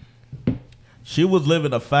 Look, she was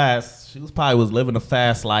living a fast. She was probably living a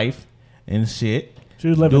fast life and shit. She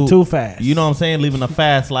was living too fast. You know what I'm saying? Living a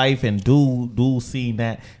fast life and dude seen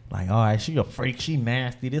that like, all right, she a freak, she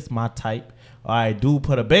nasty. This my type. All right, dude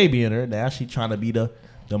put a baby in her. Now she trying to be the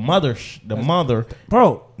mother.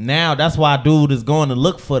 Bro, Now that's why dude is going to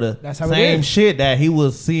look for the That's how it same is. shit that he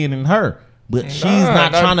was seeing in her. But she's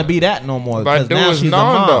not that- trying to be that no more. But Because dude now was she's a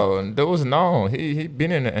known mom. though. Dude was known. He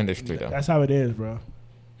been in the industry though. that's how it is, bro.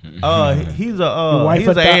 He's Your a wife he's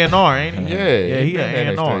an a doc- A&R, ain't he? Yeah, he been in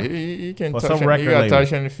an the A&R. industry. He can For touch. some He record got label.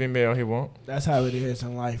 touch any female he want. That's how it is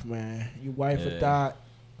in life, man. Your wife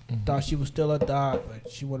thought she was still a dot,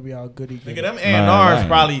 but she want to be all goody. Nigga, them Man, A&Rs right.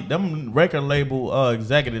 probably, them record label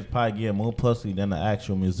executives probably get more pussy than the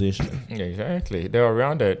actual musicians. Exactly. They're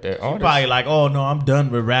around that artist. Probably like, oh no, I'm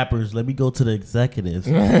done with rappers. Let me go to the executives.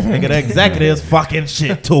 Nigga, the executives fucking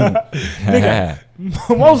shit too.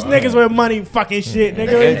 Most niggas with money fucking shit,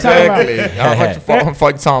 nigga. What you talking about? Exactly. How much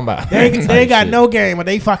fuck you talking about? They ain't got no game, but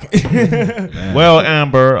they fucking. Well,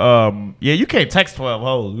 Amber, yeah, you can't text 12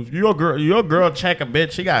 hoes. If your girl check a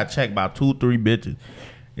bitch, she gotta check about 2-3 bitches.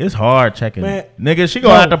 It's hard checking. Man. Nigga, she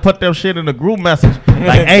gonna have to put them shit in the group message.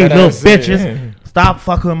 Like, hey, That little is it. bitches, stop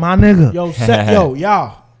fucking with my nigga.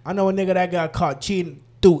 Y'all. I know a nigga that got caught cheating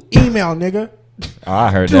through email, nigga. Oh,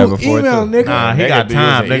 I heard that Through before email, too. nigga. Nah, he Nigga got be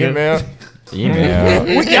time, using nigga. Email.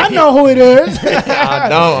 Email. Y'all know who it is. I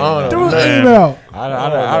don't Through Man. email. I don't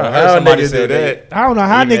How heard somebody niggas say do that. that? I don't know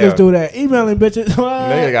how Email. niggas do that. Emailing bitches.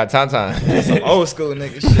 Nigga got time. Some old school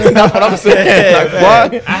nigga shit. That's what I'm saying. Like,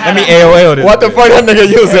 what? Let me AOL this. What the fuck that nigga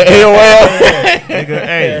using? AOL? Nigga,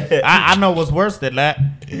 hey, I know what's worse than that.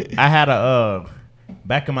 I had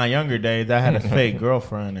back in my younger days, I had a fake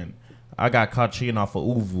girlfriend and I got caught cheating off of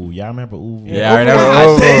Uvu. Y'all remember Uvu? Yeah, I remember.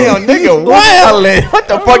 God damn, nigga, what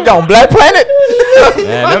the fuck on Black Planet?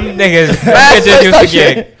 Man, them niggas, them Man, bitches used that to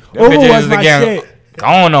get. Them Ubu bitches was used to my get shit.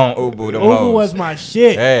 going on Ubu. Them Uber hoes. was my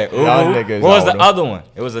shit. Hey, Ubu. Y'all niggas What was the older. other one?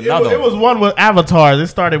 It was another It was one with avatars. It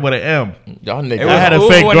started with an M. Y'all niggas. It I was had a Uvu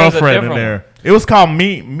fake and there was a girlfriend in different there. It was called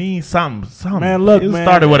me something. Man, look, it man.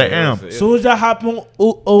 started with an M. As soon as I hop on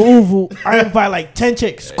Uvu, I invite like 10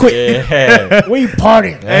 chicks. Quick. Yeah. We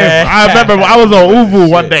partying. Hey, I remember when I was on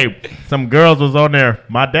Uvu one day. Some girls was on there.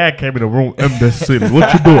 My dad came in the room. Embassy.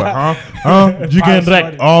 What you doing, huh? Huh? You getting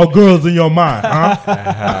like all girls in your mind, huh?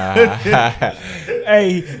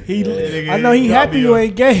 Hey, I know he happy you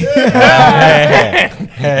ain't gay.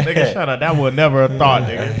 Nigga, shut up. That was never a thought,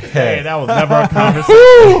 nigga. Hey, that was never a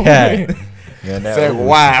conversation. Said,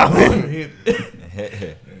 wow.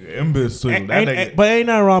 Imbecile. That nigga. But ain't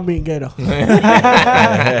nothing wrong being gay though. You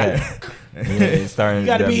Yeah, starting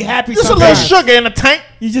gotta be happy Just a little sometimes. sugar in the tank.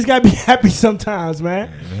 You just gotta be happy sometimes, man.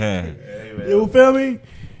 You feel me?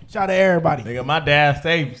 Shout out to everybody. Nigga, my dad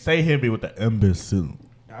say hit me with the imbecile.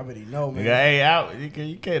 I already know, man. Nigga, hey, out.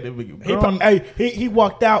 You can't. He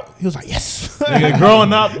walked out. He was like, yes. Nigga,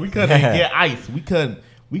 growing up, we couldn't even get ice. We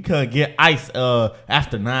couldn't get ice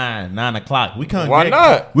after 9 o'clock. We couldn't. Why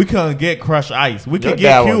not? We couldn't get crushed ice. We Your could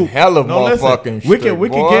dad get was cube. hella listen, motherfucking we strict, could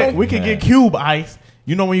boy. get cube ice.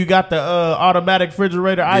 You know when you got the automatic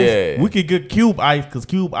refrigerator ice, Yeah. we could get cube ice because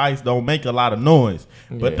cube ice don't make a lot of noise.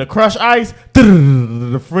 But Yeah. the crushed ice,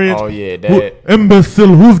 the fridge. Oh, yeah, that. Imbecile,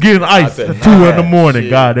 who's getting ice said, at 2 in the morning, shit.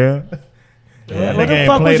 goddamn. Yeah, What the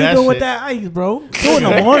fuck was you doing with that ice, bro? 2 in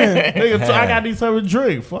the morning. Nigga, I got these something to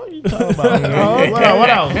drink. Fuck you talking about? What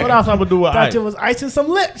else? What else I'm gonna do with Thought ice? you was icing some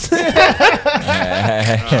lips.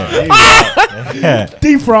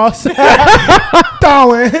 Defrost.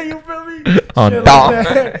 Thawing. You feel me? On Shit thaw.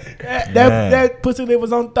 like that pussy lip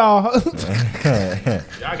was on thaw.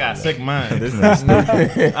 Y'all got sick mind. This nigga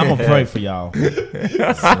stupid. I'm gonna pray for y'all.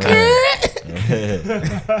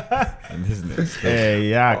 Hey,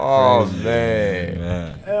 y'all Oh, crazy.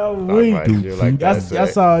 man. Hell, Talk we about do. you like that, Y'all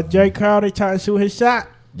saw Jay Crowder trying to shoot his shot.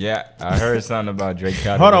 Yeah, I heard something about Drake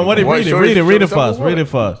Crowder. Hold on, what did What, read it? shorty, Read it shorty, for us. what? Read it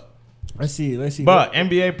for us. Let's see. But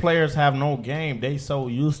NBA players have no game. They so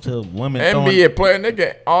used to women NBA player,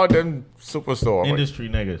 nigga, all them superstars. throwing industry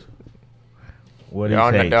niggas. What do They you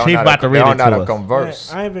all say? not- Chief about to read it to not a us.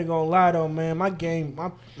 converse. Man, I ain't even gonna lie though, man. My game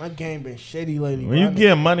been shitty lately. When you bro.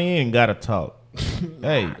 get money, you ain't gotta talk.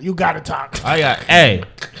 Hey, You gotta talk. hey,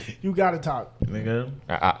 You gotta talk. nigga.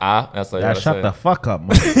 That's what Yeah, I shut say. the fuck up,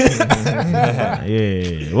 man.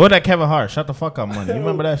 Yeah. What that Kevin Hart? Shut the fuck up, money. You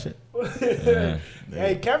remember that shit?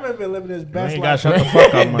 Hey, Kevin been living his You best ain't got life. shut the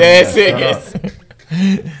fuck up, money. That's Shut up.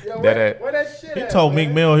 it. Yo, that- where that shit He at, told man?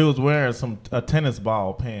 Meek Mill he was wearing a tennis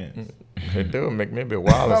ball pants. It do make me a bit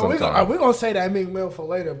wild Bro, we sometimes. gonna say that Meek Mill for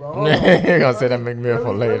later, bro. Hold on. You're gonna say that make me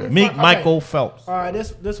for later. Meek Okay. Michael Phelps. All right,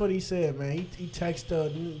 this what he said, man. He texted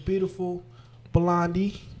a beautiful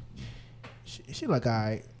blondie. She like, all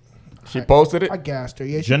right. She posted it. I gassed her.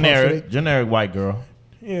 Yeah, she posted Generic white girl.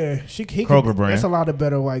 it. Yeah, he Kroger brand. There's a lot of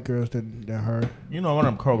better white girls than her. You know one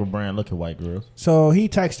of them Kroger brand looking white girls. So he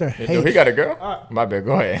texted her. Dude, he got a girl. Uh, My bad.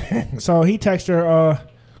 Go ahead. So he texted her.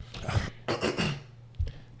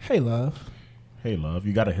 Hey love, Hey love,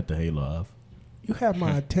 you gotta hit the hey love. you have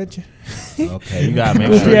my attention. Okay, you gotta make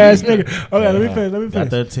Goofy sure ass nigga. Okay, let me finish. got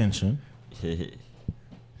the attention.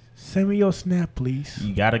 Send me your snap, please.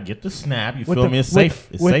 You gotta get the snap. You With feel the- me? It's with- safe.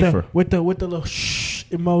 It's with safer. with the little shh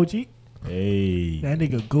emoji. Hey. That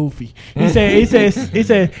nigga goofy.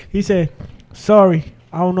 He said, sorry,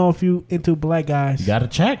 I don't know if you into black guys You gotta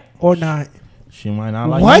check. or not. She might not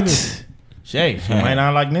like What? niggas. She might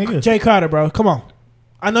not like niggas. Jay Carter, bro, come on.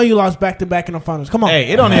 I know you lost back to back in the finals. Come on. Hey,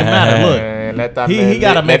 it don't even matter. Look. Man, let that He man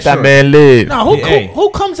gotta live. make Let that sure. man live. No, who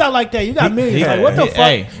comes out like that? You got millions. he- Like, what the he- fuck?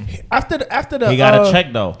 hey. After the He gotta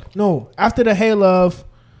check though. No, after the hey love,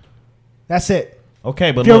 that's it.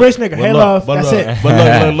 Okay, but If you're a look, rich nigga, but hey, look, love, but that's look, it.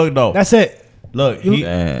 But look though. That's it. Look, You-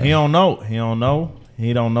 he don't know. He don't know.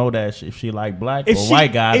 He don't know that if she like black or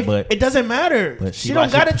white guys, but it doesn't matter. but She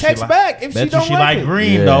don't gotta text like- back if bet she you don't she like like it.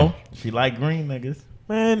 green Yeah. though. She like green niggas.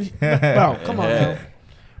 Man, bro, come on, man.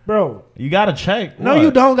 Bro, You gotta check. no, What? you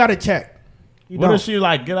don't gotta check. You What don't. if she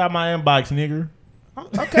like? Get out my inbox, nigger.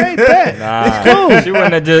 Okay, bet. Nah, she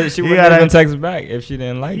wouldn't have just. She wouldn't gotta- even text back if she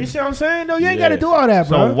didn't like You it. see what I'm saying? No, you ain't Yeah. gotta do all that,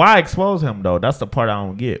 bro. So why expose him though? That's the part I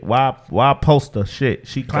don't get. Why post the shit?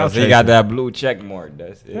 She clout Cause he got that blue check mark.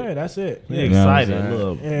 That's it. Yeah, that's it. He You know what I'm excited, saying?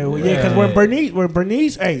 look. Yeah, well, yeah, because when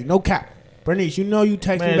Bernice, hey, no cap. Bernice, you know you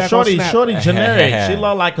text me Man, back shorty, on Snap. shorty generic. She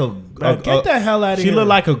look like a Get the hell out of She here. look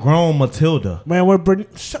like a grown Matilda. Man, when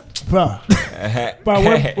Bernice, bro. But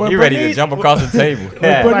when He ready to Bernice- jump across the table.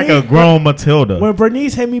 when Like a Bernice- grown Matilda. When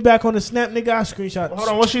Bernice hit me back on the Snap, nigga, I screenshot. Hold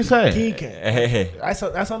on, what she say? Geeking. Hey,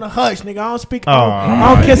 That's on the hush, nigga. I don't speak. Oh,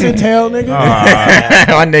 I don't kiss and tell, nigga.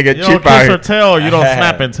 My nigga You don't Chief out kiss or here. tell, you don't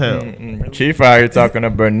snap and tell. Chief out here talking to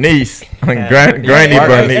Bernice, Granny Hey,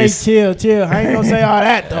 Bernice. chill. I ain't gonna say all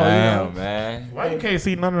that though. damn, man. Why you can't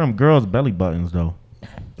see none of them girls' belly buttons though?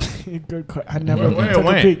 Good que- I never Where it took a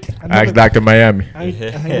went? peek. Ask Dr. Miami. I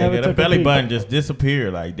Yeah, never the took belly a peek. button just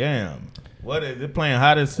disappeared. Like, damn. What is it playing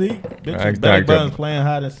hide and seek? Bitches, Ask belly Dr. buttons playing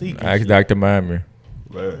hide and seek. and Ask shit. Dr. Miami.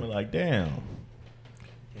 I'm like, damn.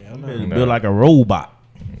 Yeah, I'm Bitch not- built like a robot.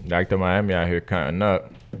 Dr. Miami out here counting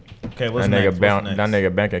up. Okay, what's That next? that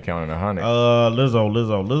nigga bank account in 100.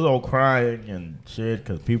 Lizzo crying and shit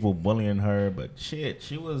because people bullying her, but shit,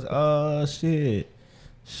 she was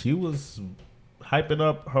hyping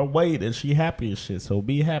up her weight and she happy as shit. So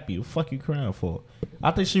be happy. What the fuck you crying for?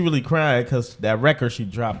 I think she really cried because that record she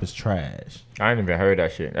dropped is trash. I ain't even heard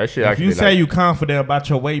that shit. That shit If actually you say like, you confident about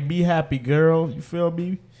your weight, be happy, girl. You feel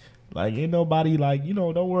me? Like ain't nobody like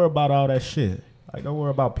don't worry about all that shit. Like don't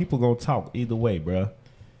worry about people gonna talk either way, bruh.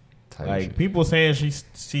 Like people saying she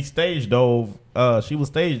stage dove, she was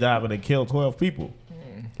stage diving and killed 12 people.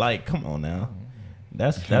 Like, come on now,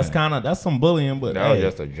 that's some bullying. But that was hey,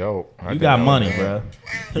 just a joke. I you think got that money, was- bro.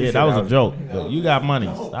 Yeah, that was a joke. But you got money.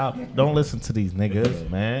 Stop. Don't listen to these niggas,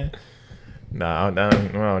 man. Nah, I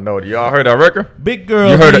don't know. Y'all heard that record? Big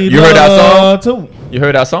girl. You heard that song too? You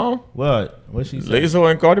heard that song? What? What she said? Lizzo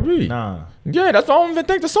and Cardi B. Nah, Yeah, that's why I don't even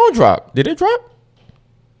think the song dropped. Did it drop?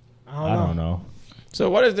 I don't know. So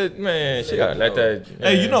what is it, man? She got like that.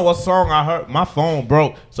 Hey, you know what song I heard? My phone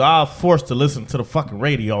broke, so I was forced to listen to the fucking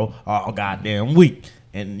radio all goddamn week.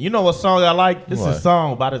 And you know what song I like? This is What? a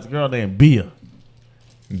song by this girl named Bia.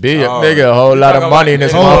 Big Oh. nigga, a whole lot of talking money about in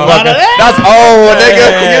this whole lot motherfucker. of- That's old,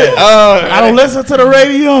 nigga. I don't listen to the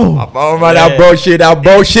radio. Oh my, that bro shit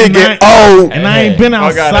get old. And I ain't been Fuck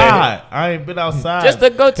outta outside. I ain't been outside. Just to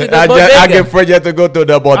go to the I bodega. get free just to go to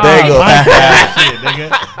the I bodega. like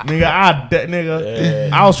that shit,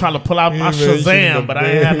 nigga. I was trying to pull out my Shazam, but I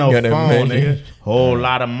ain't had no Got a phone, man. nigga. Whole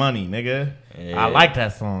lot of money, nigga. Yeah. I like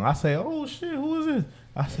that song. I say, oh shit, who is this?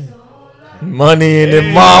 I said, Money in the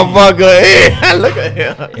motherfucker. Hey, look at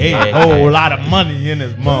him. hey, whole lot of money in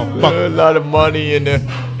this motherfucker. A lot of money in the.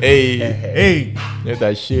 Hey, Hey, that's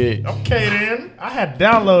that shit. okay then. I had to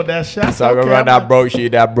download that shit. I So said, I go okay, run that bro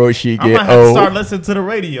shit. That bro shit I might get have to start old. listening to the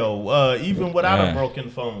radio, even without a Yeah. broken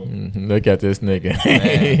phone. Look at this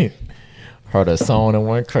nigga. Heard a song and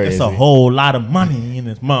went crazy. It's a whole lot of money in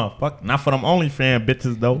this motherfucker. Not for them OnlyFans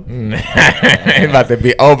bitches though. It's about to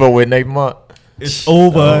be over with next month. It's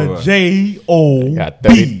over. Over.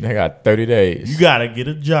 J-O-B. They got 30 days. You gotta get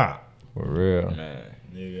a job. For real. Man.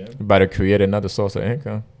 You better create another source of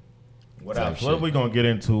income. What else? What are we gonna get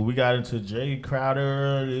into? We got into Jay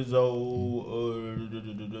Crowder, Lizzo,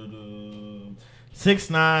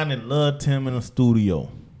 6ix9ine and Lil Tim in the studio.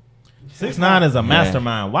 6ix9ine is a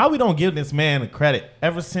mastermind. Why we don't give this man the credit?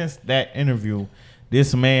 Ever since that interview,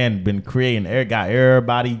 this man been creating got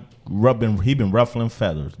everybody he been ruffling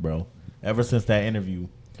feathers, bro. Ever since that interview.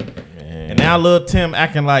 And now Lil Tim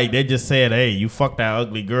acting like they just said, hey, you fucked that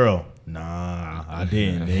ugly girl. Nah, I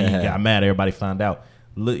didn't. Then he got mad. Everybody found out.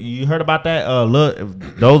 You heard about that?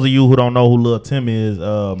 Those of you who don't know who Lil Tim is,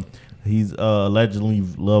 he's allegedly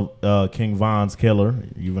King Von's killer,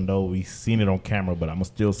 even though we seen it on camera, but I'm going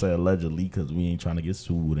to still say allegedly because we ain't trying to get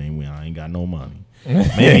sued. I ain't got no money.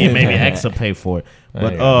 Maybe X will pay for it.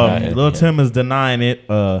 But Lil Tim is denying it.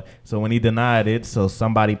 So when he denied it, so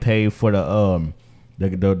somebody paid for the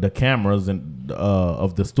cameras and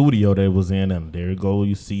of the studio that it was in, and there you go.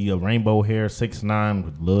 You see a rainbow hair 6ix9ine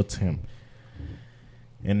with Lil Tim.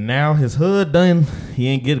 And now his hood done. He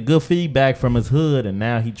ain't get good feedback from his hood, and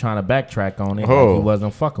now he trying to backtrack on it. Like he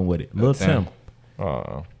wasn't fucking with it. Lil Tim.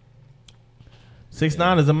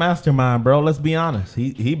 6ix9ine is a mastermind, bro. Let's be honest.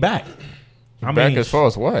 He back. Back as far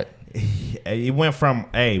as what? It went from,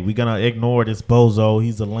 hey, we're gonna ignore this bozo.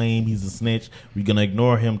 He's a lame. He's a snitch. We're gonna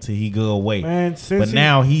ignore him till he go away. Man, but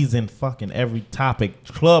now he's in fucking every topic.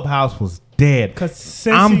 Clubhouse was dead. Cause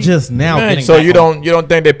I'm just now getting. So back you on- don't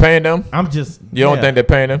think they're paying them? I'm just. You don't think they're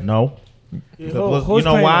paying them? No. Who's You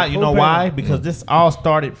know paying why? him? You Who know paying why? him? Because this all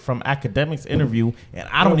started from Academics interview, and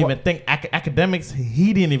I don't even think Academics.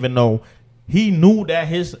 He didn't even know. He knew that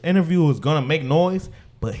his interview was gonna make noise,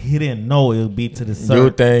 but he didn't know it would be to the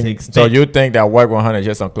certain extent. So you think that Wack 100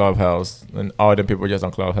 just on Clubhouse and all the people just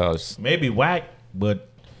on Clubhouse? Maybe whack, but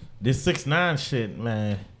this 6ix9ine shit,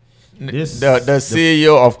 man. This The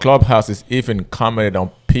CEO of Clubhouse is even commented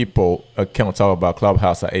on people can't talk about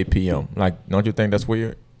Clubhouse at 8 p.m. Like, don't you think that's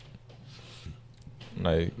weird?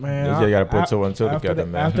 Like, Man, you gotta put two and two after together,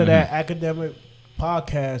 man. After that academic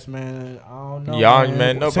podcast, man, I don't know. Y'all,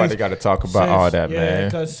 man, nobody Since- got to talk about all that, yeah, man.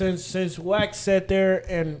 because since Wax sat there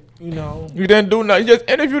and you know, You didn't do nothing. You just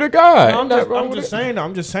interviewed a guy. I'm Nothing wrong with just it. saying though.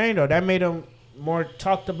 I'm just saying though. That made him more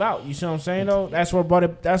talked about. You see what I'm saying though? That's what brought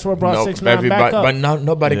it. That's what brought No, 6ix9ine maybe, back up. but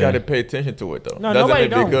nobody Yeah. got to pay attention to it though. No, Doesn't nobody it?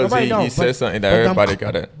 don't. Because Nobody he don't. said But- something that but them everybody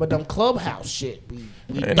cl- got to. But them Clubhouse shit be Ain't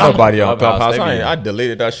thumping. nobody on Clubhouse, Clubhouse. they be- I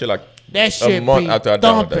deleted that shit like That shit month be after I downloaded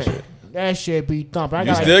that thumping. shit. That shit be thumping. I You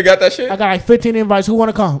got still got that shit? I got like 15 invites. Who want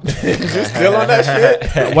to come? You still on that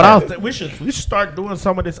shit? what else? We should start doing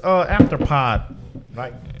some of this after pod,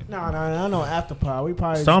 like No, after pod. We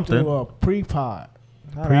probably Something. do a pre-pod.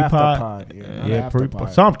 Not Pre-pod? after pod. Yeah, not after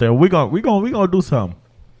pod. something. We gonna do something.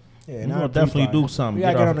 Yeah, We not gonna a definitely pre-pod. do something. We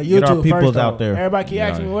gotta Get get our- on the get our YouTube peoples first, out though. there. Everybody keep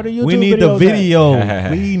asking me, what are YouTube We need the videos at?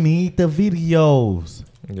 video. We need the videos.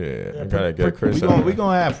 Yeah, I gotta get Chris. We on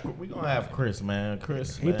gonna there. have Chris, man.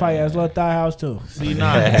 Chris, He man. probably has little thigh house too. See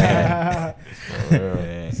not.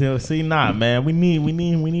 See not, man. We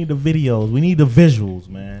need the videos. We need the visuals,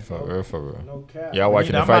 man. For real, for real. No cap. Y'all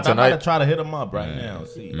watching the I'm fight about to tonight? try to hit him up right now.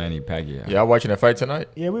 See. Manny Pacquiao. Y'all watching the fight tonight?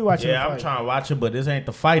 Yeah, we watching. Yeah, the I'm fight. trying to watch it, but this ain't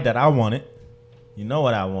the fight that I wanted. You know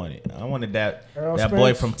what I wanted? I wanted that Earl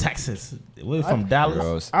boy Spence? from Texas. Was from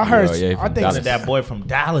Dallas? I heard- Yeah, I from think I Dallas. wanted that boy from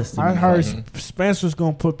Dallas. To I be heard fighting. Spence was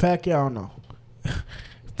gonna put Pacquiao on though.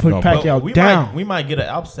 put No, Pacquiao we down. we might get an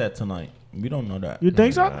upset tonight. We don't know that. You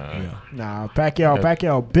think so? Nah,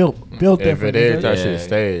 Pacquiao built If different. it is, nigga. that shit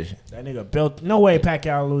staged. That nigga built. No way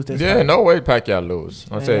Pacquiao lose this. Yeah, fight. no way Pacquiao lose.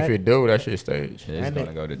 I'm Man, saying if that- he do, that shit staged. Yeah, it's That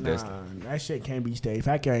gonna nigga- go the nah, distance. that shit can't be staged.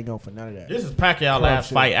 Pacquiao ain't going for none of that. This is Pacquiao Club last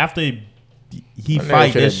shit. fight after he That nigga fight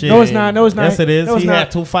should've this shit. No, it's not. No, it's not. Yes, it is. No, it's He not.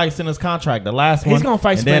 had 2 fights in his contract. The last one. He's gonna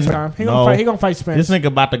fight and then- Spence time. He No. gonna fight Spence. This nigga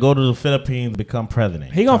about to go to the Philippines, become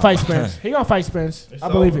president. He gonna fight Spence. He gonna fight Spence. It's I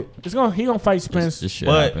believe over. it. He gonna fight Spence. This shit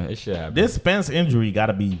But happen. It should happen. This Spence injury got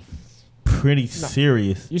to be pretty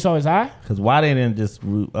serious. You saw his eye? Cause why they didn't just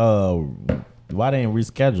why they didn't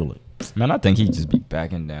reschedule it? Man, I think he just be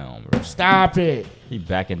backing down, bro. Stop it. He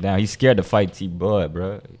backing down. He's scared to fight T Bud,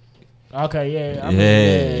 bro. Okay, yeah.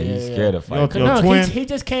 He's scared to fight. Your No, twin- he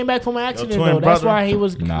just came back from an accident twin though. That's brother? why he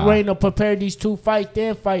was Nah. waiting to prepare these 2 fights,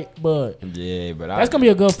 then fight Bud. Yeah, but That's gonna be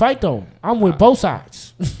a good fight though. I'm with both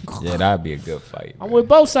sides. yeah, that'd be a good fight. I'm bro. with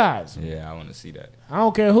both sides. Yeah, I want to see that. I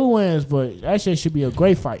don't care who wins, but that shit should be a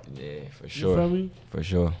great fight. Yeah, for You sure. feel me? For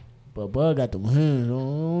sure. But Bud got them hands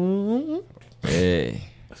on. Yeah,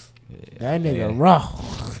 That nigga Yeah. raw.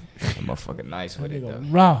 that motherfucker nice That with it nigga though.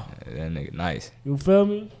 raw. That nigga nice. You feel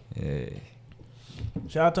me? Yeah.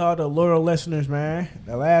 Shout out to all the loyal listeners, man.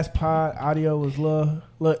 The last pod audio was a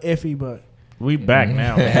little iffy, but We back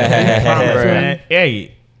now, man. We promise, man.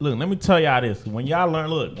 Hey, look, let me tell y'all this. When y'all learn,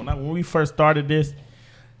 look, when we first started this,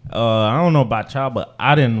 I don't know about y'all, but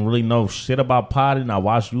I didn't really know shit about potting. I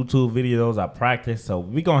watched YouTube videos, I practiced, so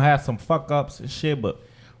we gonna have some fuck ups and shit, but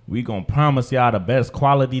we gonna promise y'all the best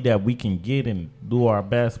quality that we can get and do our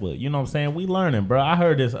best. But you know what I'm saying? We learning, bro. I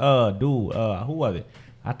heard this dude, who was it?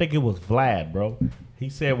 I think it was Vlad, bro. He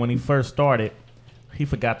said when he first started, he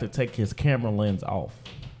forgot to take his camera lens off.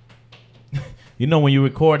 You know when you're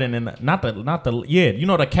recording and you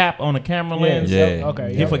know the cap on the camera lens? Yeah.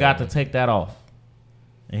 Okay. He forgot to take that off.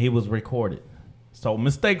 And he was recorded. So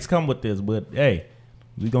mistakes come with this, but hey,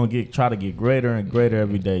 we gonna try to get greater and greater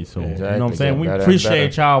every day. So you know what I'm Exactly. saying? We Get better and appreciate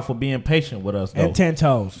better. y'all for being patient with us though. And 10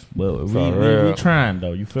 toes. But we real. trying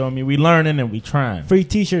though. You feel me? We learning and we trying. Free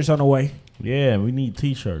t-shirts on the way. Yeah, we need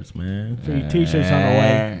t-shirts, man. Free t-shirts on the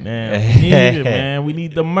way. Man, we need it, man. We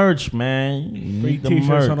need the merch, man. We Free need the t-shirts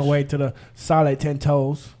merch. on the way to the solid 10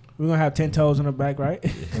 toes. We're gonna have 10 toes in the back, right?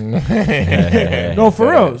 No,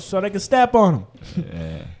 for real. So they can step on them.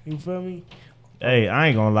 Yeah. You feel me? Hey, I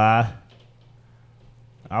ain't gonna lie.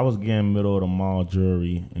 I was getting middle of the mall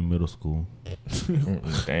jewelry in middle school.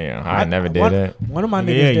 Damn, I never did that. One of my Yeah,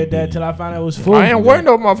 niggas you did that did. till I found out it was full. I ain't wearing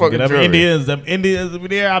no motherfucking Them jewelry. Indians over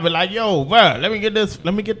there. I be like, yo, bro, let me get this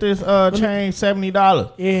chain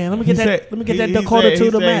 $70. Yeah, let me get He that. said- Let me get that he Dakota said- to he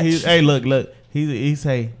the said- match. Hey, look. He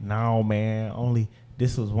say, no, man, only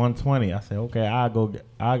this was 120. I said, okay, I'll go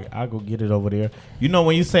get it over there. You know,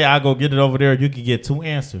 when you say I'll go get it over there, you can get 2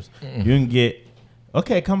 answers. You can get,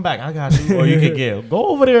 okay, come back, I got you. Or you can get, go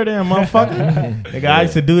over there then, motherfucker. Nigga, I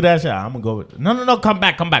used to do that shit. I'm going to go, no, come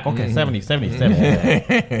back. Okay, 70.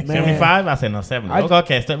 75? I said, no, 70.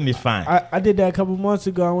 Okay, 70 is fine. I did that a couple months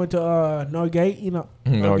ago. I went to Norgate. You know,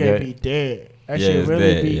 Norgate. Norgate be dead. That Yeah, shit it's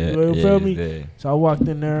really dead. be. Yeah, You yeah, feel it's me? dead. So I walked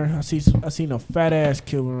in there. I seen a fat ass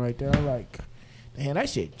Cuban right there. I'm like, man, that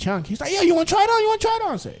shit chunky. He's like, yeah, you want to try it on? You want to try it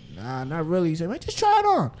on? I said, nah, not really. He said, man, just try it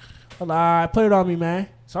on. I'm like, all right, put it on me, man.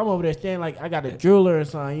 So I'm over there standing like I got a jeweler or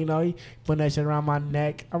something, you know. He putting that shit around my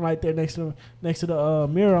neck. I'm right there next to the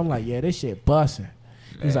mirror. I'm like, yeah, this shit busting.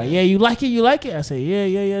 He's like, yeah, you like it? You like it? I said, yeah,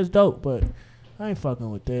 it's dope, but I ain't fucking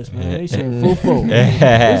with this, man. This shit foo-foo.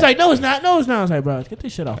 He's like, no, it's not. I was like, bro, get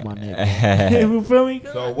this shit off my neck. You feel me?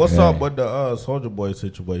 So what's up with the Soldier Boy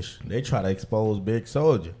situation? They try to expose Big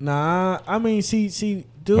Soldier. Nah, I mean, see, When he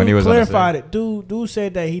dude was on the clarified it. Dude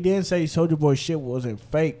said that he didn't say Soldier Boy shit wasn't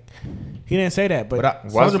fake. He didn't say that, but But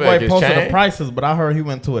What's Soldier fake, Boy his posted the chain? prices, but I heard he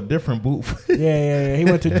went to a different booth. yeah. He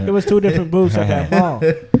went to it was 2 different booths at that mall.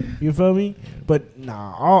 You feel me? But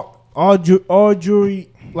nah, all jewelry,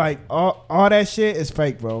 like all that shit is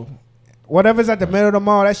fake, bro. Whatever's at the middle of the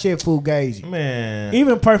mall, that shit fugazi. Man.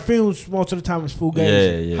 Even perfumes, most of the time, is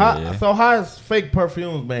fugazi. Yeah. So how is fake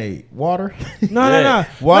perfumes made? Water? No.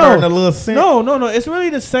 Water no. and a little scent? No. It's really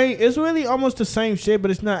the same. It's really almost the same shit, but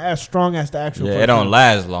it's not as strong as the actual. Yeah, perfume. it don't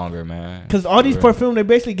last longer, man. Cause all these For real. perfume, they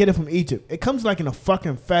basically get it from Egypt. It comes like in a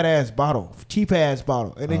fucking fat ass bottle, cheap ass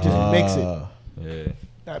bottle, and they just mix it. Yeah.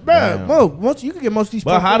 Like, bro, most you can get most of these.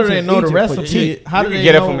 But how do perfumes they in know the Egypt for recipe? cheap. How You do can they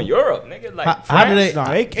get know, it from Europe, nigga? Like How do they? No,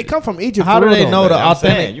 it come from Egypt. How for do real they though. know the I'm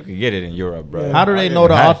saying, authentic? you can get it in Europe, bro. Yeah. How do they know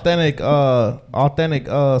the Hash. authentic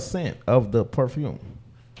scent of the perfume?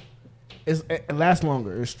 it lasts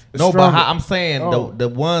longer. It's No, but stronger. I'm saying Oh. the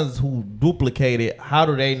ones who duplicate it, how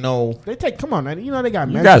do they know? They take. Come on, man. You know they got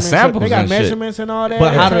You got measurements. samples They got and shit. measurements and all that.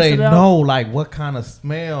 But how do test they it out. know like what kind of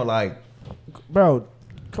smell? Like, bro?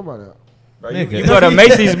 Come on now. nigga. You go to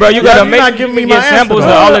Macy's, bro. You go to You're Macy's. not giving me you my get samples answer,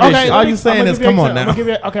 of though. all of this Okay, shit. All you saying is, come on now. I'm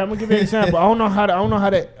gonna give you an example. I don't know how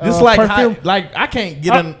to. Just like perfume. like I can't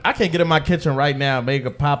get in my kitchen right now and make a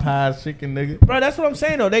Popeyes chicken, nigga. Bro, that's what I'm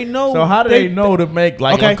saying though. They know. So how do they know to make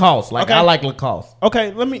like Okay. Lacoste? Like Okay. I like Lacoste.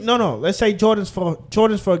 Okay, no. Let's say Jordans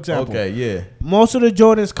for example. Okay, yeah. Most of the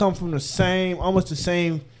Jordans come from almost the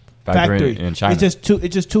same Factory factory in China.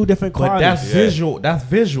 It's just two different But qualities. that's visual. That's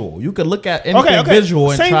visual. You can look at anything Okay.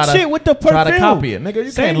 visual and Same try to shit with the try to perfume. copy it, nigga.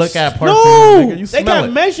 You Same can't look at s- perfume. No, nigga. You they smell got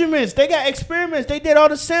it. measurements. They got experiments. They did all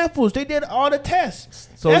the samples. They did all the tests.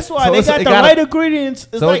 So- that's why so they it's- got it the gotta- right ingredients.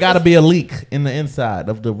 It's So like, it got to be a leak in the inside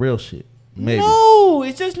of the real shit. Maybe. No,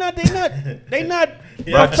 it's just not. They not.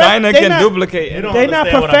 Bro, China they can not- duplicate. You don't They not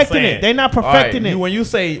understand what I'm perfecting saying. it. They not All right, perfecting it. when you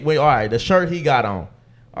say, wait, all right, the shirt he got on.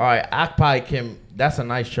 All right, I probably can. That's a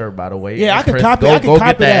nice shirt, by the way. Yeah, I can Empress. copy- Go, I can go copy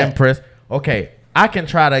get that, that. Empress. Okay, I can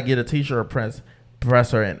try to get a t-shirt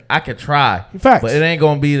presser, and I can try. Facts. But it ain't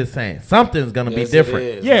gonna be the same. Something's gonna be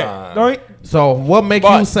different. Yeah, don't. So what makes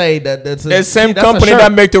But you say that that's a, That same see, that's a company shirt.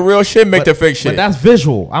 that make the real shit make But- the fake shit. But that's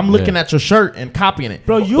visual. I'm looking at your shirt and copying it.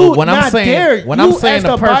 Bro, you But when not I'm saying there. when You I'm saying as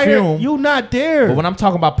the buyer, perfume, you not there. but when I'm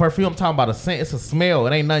talking about perfume, I'm talking about a scent. It's a smell.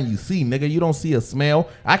 It ain't nothing you see, nigga. You don't see a smell.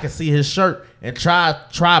 I can see his shirt and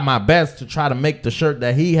try my best to try to make the shirt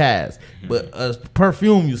that he has. But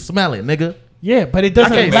perfume, you smell it, nigga. Yeah, but it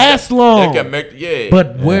doesn't can't- last long. They can make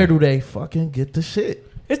But where do they fucking get the shit?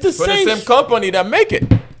 It's the but same. the same company that make it.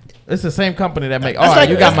 It's the same company that make. That's All right, like-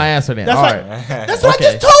 you got my answer then. That's All like. right. That's what Okay.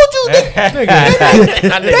 I just told you.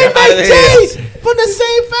 They make J's from the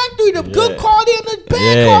same factory, the good quality and the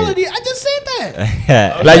bad Yeah. quality. I just said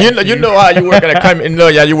that. Like you know how you work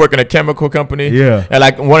at you work in a chemical company. Yeah. And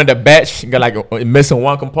like one of the batch got like missing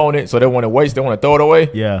one component, so they want to waste. They want to throw it away.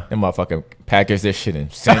 Yeah. Them motherfucking package this shit in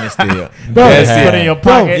stainless steel. Bro, That's Put it. in your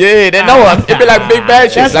Bro. pocket. Yeah, they know. It be like big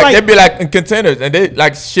batches. That's Like like- they be like in containers, and they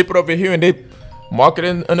like ship it over here, and they market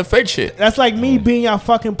it in the fake shit. That's like me being y'all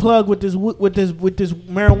fucking plug with this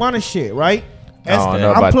marijuana shit, right? I don't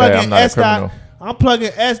know about that. I'm not a criminal. I'm plugging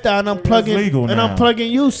S dot and I'm plugging legal and now. I'm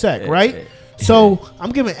plugging USAC, right? So I'm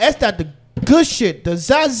giving S dot the good shit, the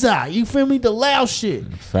Zaza, you feel me, the loud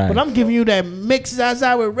shit. Fact. But I'm giving you that mixed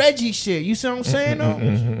Zaza with Reggie shit. You see what I'm saying?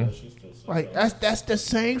 Though? Like that's the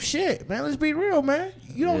same shit, man. Let's be real, man.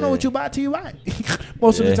 You don't know what you buy till you buy it.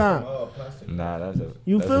 Most of the Yeah. time. Nah, that's a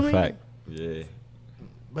You that's feel a me? fact. Yeah.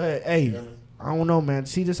 But hey, I don't know, man.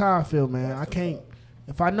 See, this how I feel, man. I can't.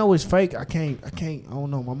 If I know it's fake, I can't. I don't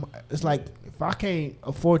know. It's like if I can't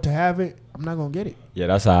afford to have it, I'm not gonna get it. Yeah,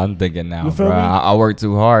 that's how I'm thinking now, You feel bro. me? I work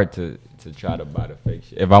too hard to try to buy the fake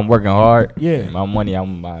shit. If I'm working hard, Yeah. my money,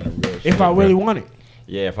 I'm buying the real shit. If I really want it,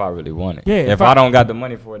 Yeah, if I really want it. Yeah, If if I I- don't got the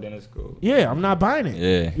money for it, then it's cool. yeah, I'm not buying it.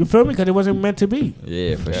 Yeah. You feel me? Because it wasn't meant to be.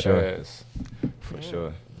 Yeah, for That sure. ass. For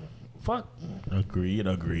sure. Fuck.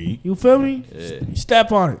 Agreed. You feel me? Yeah.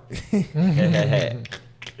 Step on it.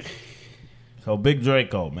 So Big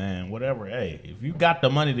Draco, man, whatever. Hey, if you got the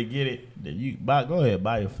money to get it, then you go ahead,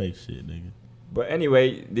 buy your fake shit, nigga. But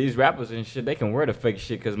anyway, these rappers and shit, they can wear the fake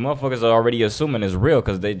shit because motherfuckers are already assuming it's real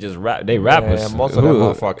because they just rap. They rappers. Yeah, most of them Who-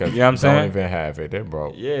 motherfuckers You know what I'm don't saying? even have it. They're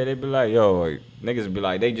broke. Yeah, they be like, yo, like, niggas be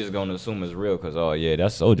like, they just gonna assume it's real because, oh, yeah,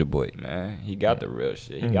 that's Soulja Boy, man. He got the real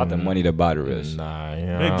shit. He got the money to buy the real shit. Nah,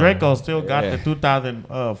 Big Draco still got Yeah. the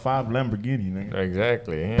 2005 Lamborghini, nigga.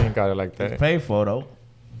 Exactly. He ain't got it like that. Paid for though.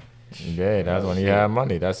 Yeah, that's when he had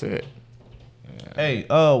money. That's it. Hey,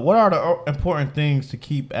 what are the important things to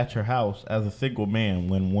keep at your house as a single man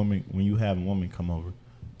when you have a woman come over?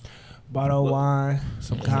 Bottle of wine,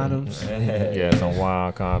 some condoms. Yeah, some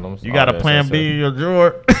wine condoms. You got a plan B in your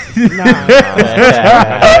drawer? Nah,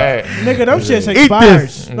 Hey, nigga, them shits Eat expired.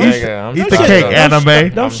 this. nigga, I'm Eat the strapped cake, up. anime.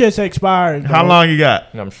 Them shits expired. How bro. long you got?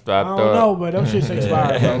 I'm I strapped don't up. know, but them shits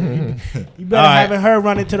expired, bro. You better All right. having her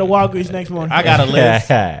run into the Walgreens next morning. I got a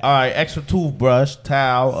list. All right, extra toothbrush,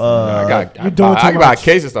 towel. I You doing too got much.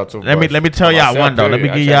 case of stuff too. Let me tell y'all one though. Let me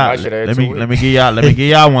give y'all. Let me give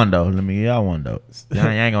y'all one though. Let me give y'all one though. Y'all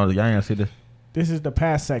ain't gonna see this. This is the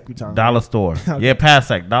past sec we talking Dollar store. Yeah,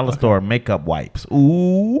 Pasak. Dollar store makeup wipes.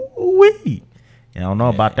 Ooh wee. You don't know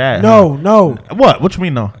about that. No, no. What? What you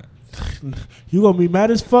mean no? You gonna be mad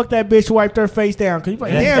as fuck that bitch wiped her face down. Cause you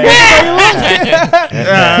like, damn, bitch, how you look?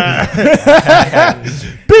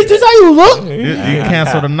 Bitch, this how you look? You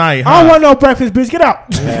cancel the night. I don't Huh? want no breakfast, bitch. Get out.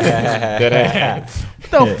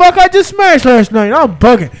 The fuck I just smashed last night? I'm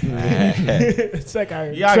bugging. It's like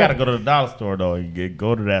Y'all gotta go to the dollar store though. You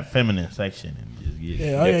go to that feminine section and just get.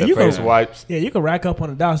 Yeah, the you face can. wipes. Yeah, you can rack up on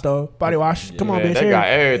the dollar store. Body wash. Come on, Man, bitch. they got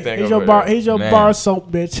everything Here's over your bar. there. Here's your Man. bar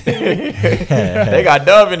soap, bitch. They got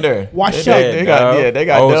Dove in there. Wash they, up. They got they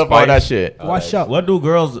got Old Dove on that Spice. shit. Wash up. What do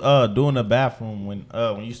girls do in the bathroom when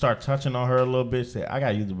you start touching on her a little bit? Say, I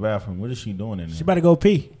gotta use the bathroom. What is she doing in She there? better go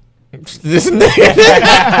pee. This nigga.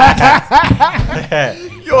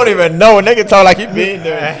 You don't even know. Nigga talk like he been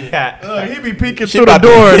there. He be peeking She through the about to-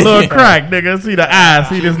 door, little crack, nigga. See the eyes.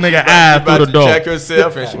 See this nigga eyes About through to the door. check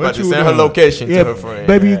herself and she What about to you send her doing? location Yeah, to her friend.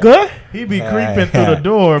 baby, you good? He be creeping through the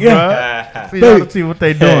door, Yeah. bro. See, Baby. y'all see what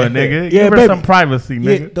they doing, nigga. Yeah, Give her baby. some privacy,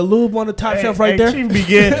 Yeah, nigga. the lube on the top shelf right there. She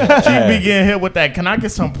begin hit with that. Can I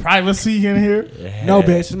get some privacy in here? No,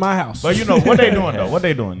 bitch, it's my house. But you know what they doing though? What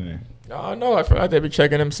they doing in there? I know. I feel like they be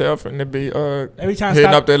checking themselves and they be Every time hitting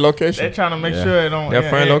stop, up their They location. trying to make sure it don't. Their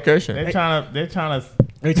friend location. They trying to.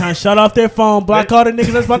 every time shut off their phone, block all the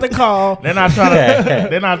niggas that's about to call. They're not trying to.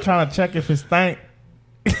 They're not trying to check if it stank.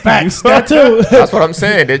 Facts, that too. That's what I'm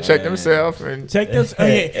saying. They check themselves and Check this. Oh,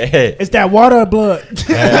 yeah. It's that water or blood.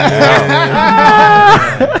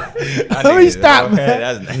 Let me stop,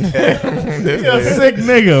 man. this He a nigga. sick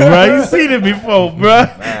nigga, bro. You seen it before, bro.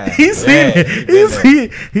 He seen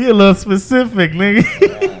it. He a little specific,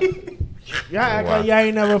 nigga. Y'all act like y'all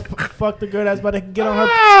ain't never fucked a girl that's about to get on her,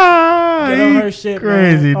 Ah, get on her he shit,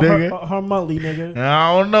 crazy, man. On nigga. her monthly, nigga.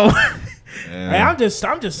 I don't know. Hey, I'm just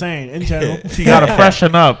saying in general. She gotta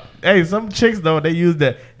freshen up. Hey, some chicks though, they use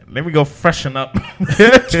that. Let me go freshen up.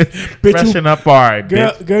 Freshen up, all right,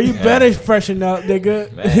 Girl, bitch. girl, you better freshen up,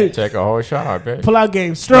 nigga. Check a whole shot, bitch. Pull out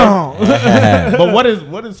game strong. But what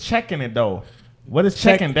is checking it though? What is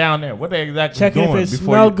checking down there? What they exactly Checking doing if it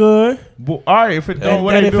before smell you? good, All right, if it don't,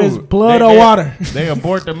 what and they if do? it's blood They- or they- water. They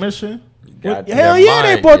abort the mission. Hell yeah,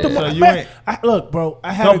 they bought the. So you Man, ain't- look, bro,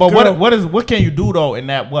 I had No, a but girl. what can you do though in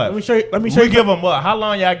that what? Let me show you. Let me show We you. give them what? How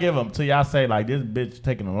long y'all give them till y'all say like this bitch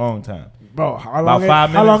taking a long time? Bro, how About long? 5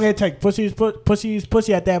 How long minutes? it take? Pussy is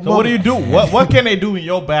pussy at that So what do moment. you do? What can they do in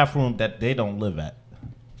your bathroom that they don't live at?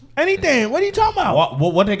 Anything. What are you talking about?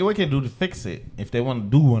 What they can do to fix it if they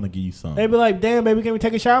want to give you something? They be like, damn, baby, can we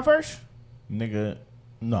take a shower first? Nigga,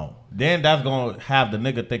 no. Then that's gonna have the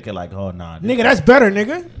nigga thinking like, oh nah, this- Nigga, that's better,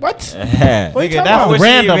 nigga. What? What you Nigga, talking that's about?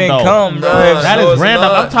 random even though. come, bro. That No, is it's random.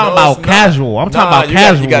 not. I'm talking No, about it's casual. I'm talking about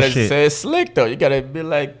casual You gotta shit. say it's slick though. You gotta be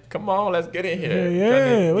like, come on, let's get in here.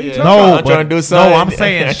 Yeah, what you talking No, I'm but trying to do something. no, I'm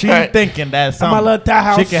saying she thinking that my some little thigh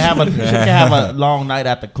house. she can have a long night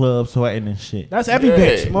at the club sweating and shit. That's every Yeah.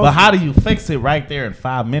 bitch. But how do you fix it right there in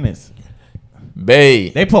 5 minutes?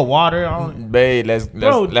 Babe, They put water on. babe, let's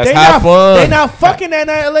Bro, let's they have not, fun. They not fucking that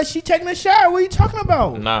night unless she taking a shower. What are you talking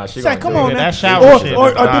about? Nah, she It's like, gonna come do on, it. now. That shower shit or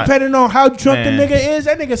is not- depending on how drunk Man. the nigga is,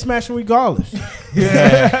 that nigga smashing regardless.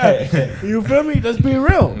 You feel me? Let's be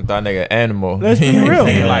real. That nigga animal. Let's be real.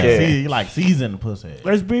 He like Yeah. he like seasoned pussy.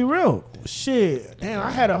 Let's be real. Shit. Damn,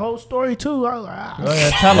 I had a whole story too. I was like, ah. Go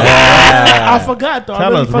ahead, tell us. I forgot though. I Tell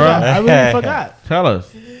really us, forgot. bro. I really forgot. Tell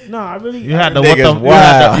us. No, I really. You had the Niggas what the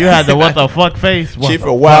wild. you had the what the fuck face. What Chief the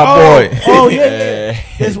a wild boy. Oh yeah.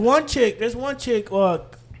 There's one chick. It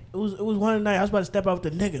was one night I was about to step out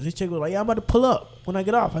with the niggas. This chick was like, "Yeah, I'm about to pull up when I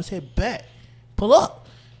get off." I said, "Bet, pull up."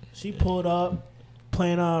 She pulled up,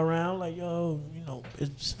 playing all around like, "Yo, you know,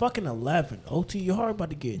 it's fucking 11. OT, your heart about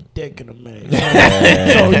to get dick in a minute.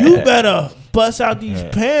 So you better bust out these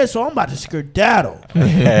pants, or I'm about to skedaddle."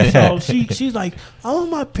 So she's like, "I'm on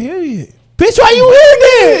my period." Bitch, why you here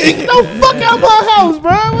then? Get the fuck out my house,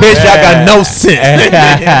 bro. Bitch, I got no sense.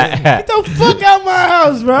 Get the fuck out my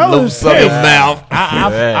house, bro. I Little was sucking pissed. mouth.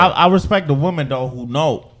 I respect the women though who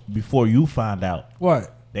know before you find out. What?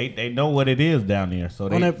 They know what it is down there, so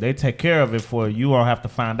On that- they take care of it for you. Don't have to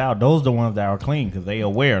find out. Those the ones that are clean because they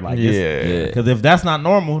aware. Like Yeah. because if that's not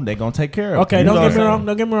normal, they gonna take care of it. Okay, You don't know get what me I'm wrong. saying?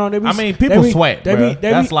 Don't get me wrong. They be, I mean, people sweat, bruh.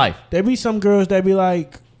 That's life. There be some girls that be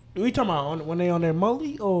like, we talking about when they on their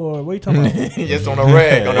molly or what you talking about? Just on the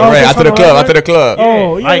rag, on the Oh, rag. just After on the the club, rag? after the club.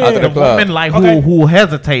 Oh, yeah, Like yeah, the the club. women like Okay. who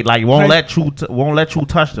hesitate, like won't Okay. let you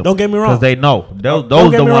touch them. Don't get me wrong. because they know those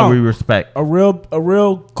Don't get the me ones wrong. we respect. A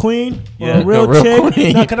real queen or Yeah, a real a real chick.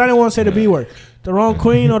 queen. No, because I didn't want to say the B word. The wrong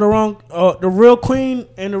queen or the real queen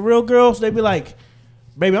and the real girls. They be like,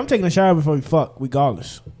 baby, I'm taking a shower before we fuck,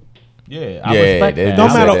 regardless. Yeah, I Yeah, respect they that. do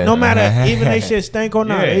say that. No matter even they shit stink or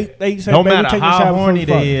not. Yeah. They say, no baby, matter taking a how shower before horny we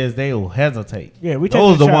fuck. they is, they will hesitate. Yeah, we taking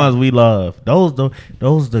those a the shower. ones we love. Those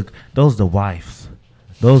the wives.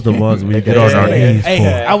 Those the ones we get on our knees Hey,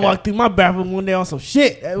 for. I walked through my bathroom one day on some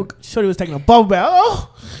shit. Shorty was taking a bubble bath.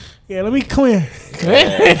 Oh, yeah, let me clean.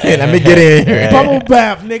 Let me get in here. Bubble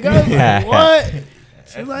bath, nigga. I was like, what?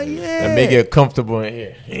 She's like, yeah. Let me get comfortable in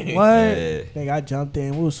here. What? Yeah. Nigga, I jumped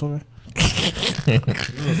in. We was swimming. You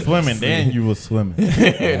was swimming, then you was swimming.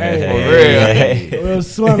 Hey, For real. we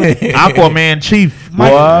was swimming. Aquaman Chief.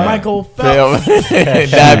 Michael Phelps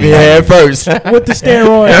Dive your head first. with the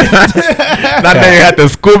steroids. That nigga had to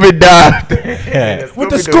scuba dive. with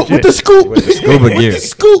the scoop. With the scoop. With the scuba With gear. the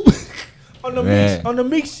scoop. On the Man. mix. On the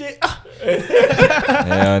mix shit.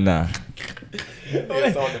 Hell nah.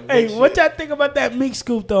 Hey, what y'all think about that mix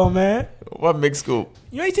scoop though, man? What mix scoop?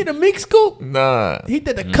 You ain't seen the mix scoop? Nah. He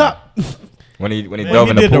did the cup. When he When dove he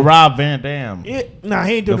in the did the pool. Rob Van Dam. Nah,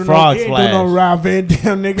 he ain't do The no. frog He ain't do no splash. Rob Van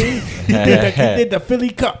Dam, nigga. He did the Philly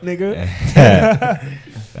Cup, nigga.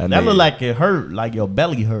 That look like it hurt, like your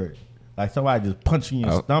belly hurt. Like somebody just punching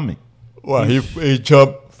your Oh. stomach. What? He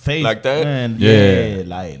jumped Face like that? Man, Yeah.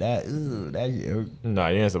 like that. Ugh, that shit hurt. Nah,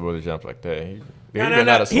 you ain't supposed to jump like that. He No, been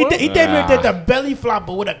out of He swim? damn near did the belly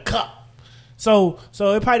flopper with a cup. So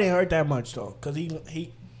it probably didn't hurt that much though, cause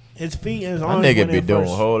his feet and his That arms nigga went be in doing a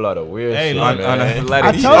first. whole lot of weird Hey, shit, on- man. on athletic-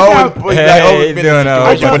 I He told always, y'all- he Hey, always he been doing a all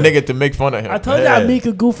situation for right. nigga to make fun of him. I told y'all Meek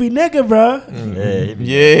a goofy nigga, bro.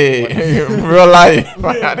 Yeah, real life.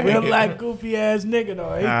 Real life goofy ass nigga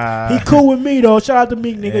though. He cool with me though. Shout out to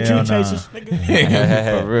Meek, nigga. Hell Tree chasers,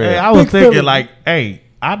 nigga. For real. Hey, I was Big thinking Philly. like, hey,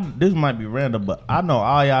 this might be random, but I know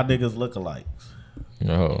all y'all niggas lookalikes.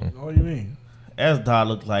 No. What do you mean? S-Dot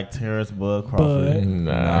looks like Terrence Bud Crawford. Bud.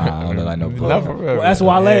 Nah, Nah, I don't look like no Not for real. Well, that's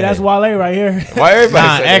Wale. That's Wale right here. Why everybody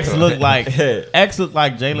Nah, say X that? look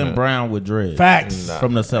like Jalen Brown with dread. Facts. Nah.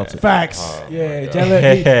 From the Celtics. Facts. Yeah,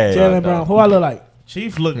 Jalen Brown. Who I look like?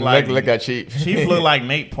 Chief look like Look at Chief. Chief look like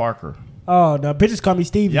Nate Parker. Oh, no, bitches call me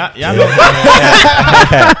Stevie. Y'all know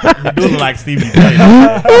you do look like Stevie J.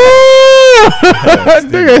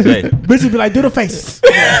 Bitches be like, do the face.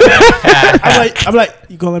 I'm like,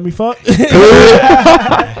 you gonna let me fuck?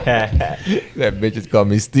 That bitches call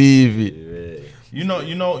me Stevie. You know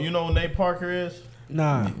who Nate Parker is?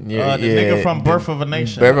 Nah. The nigga from Birth of a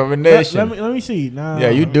Nation. Birth of a Nation. Let me see. Nah. Yeah,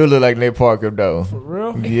 you do look like Nate Parker though. For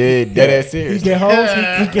real? Yeah, that He serious. get hoes. He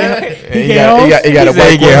He get got, hoes. he got, he got a He said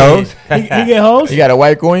white he get hoes. queen. He get hoes. He got a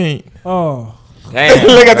white queen. Oh, Damn,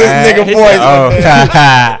 Look at this man. nigga He voice. said, oh.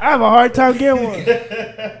 I have a hard time getting one.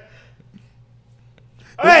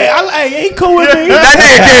 Hey, he cool with me. That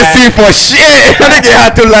nigga can't see for shit. That nigga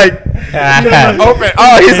had to like open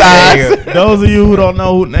all his eyes. Those of you who don't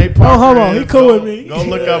know who Nate Parker hold on. is, He cool with me. Go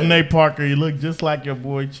look up Nate Parker. He look just like your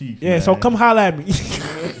boy Chief. Yeah, man. so come holla at me.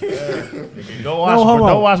 Go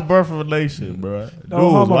homo. watch Birth of a Nation, bro. Dude No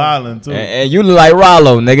was homo. wildin' too. And you look like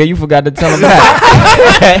Rollo, nigga. You forgot to tell him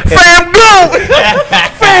that.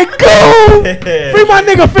 Fan cool. Free my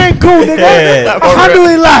nigga Fan cool, nigga.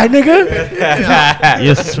 Alhamdulillah, nigga.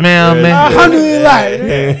 You smell me? Alhamdulillah.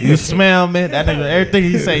 nigga. You smell me? That nigga, everything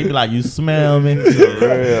he say, he be like, you smell me?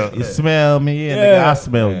 You smell me? Yeah, nigga, Yeah. I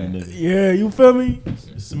smell you, nigga. Yeah, you feel me?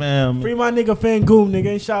 You smell me? Free my nigga Fan Goom,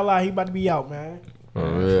 nigga. Inshallah, he about to be out, man. For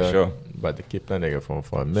real. sure. About to keep that nigga for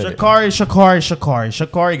a minute.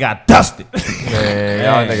 Shakari got dusted. Man,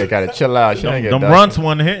 y'all nigga gotta chill out. Shit ain't get Them done. runts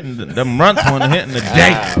wasn't hitting. Them runts wasn't hitting the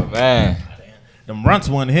day. Oh, man. Them runts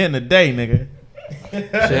wasn't hitting the day, nigga.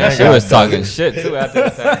 She was talking shit too after the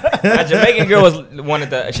time. That Jamaican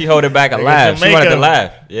girl she held it back a laugh. She wanted to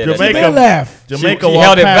laugh. Yeah, Jamaica- She did laugh. Jamaica she walked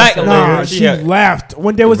held it past back her. a Nah, little. she laughed.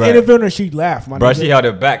 When they was Bruh. interviewing her, she laughed, my Bro, nigga. she held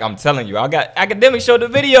it back. I'm telling you. I got academic showed the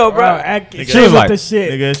video, bro. She She was was like, like, the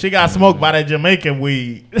shit. Nigga, she got smoked by that Jamaican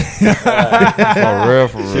weed. For real,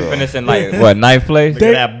 for She real. finished in like what, ninth place? Look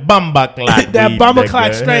at that bomba clot. That weed, bomba nigga.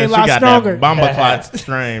 clot strain She lot got stronger. That bomba clot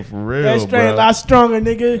strain for real, That strain a bro. lot stronger,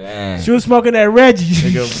 nigga. Man. She was smoking that Reggie.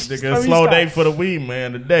 Nigga, Let me slow stop. day for the weed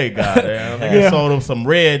man today, goddamn. Nigga Yeah. sold him some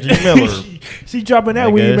Reggie Miller. She dropping that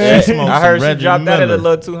Nigga, weed, she man. smoked I heard some she Reggie dropped that at a Miller.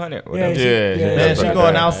 little 200. Yeah, Whatever. she- Yeah, Man, she yeah.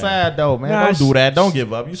 going outside though, man. Nah, Don't do that. Don't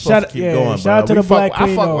give up. You supposed to keep going, shout bro. out to the Black I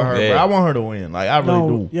Queen, fuck though. with her, bro. Yeah. I want her to win. Like I really No,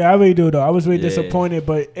 do. yeah, I really do though. I was really Yeah. disappointed,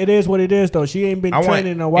 but it is what it is though. She ain't been I want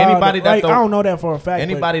training in a while. anybody that like, I don't- don't know that for a fact. but-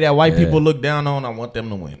 Anybody that white people look down on, I want them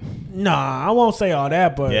to win. Nah, I won't say all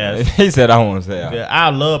that, but Yes. He said I won't say that. Yeah, I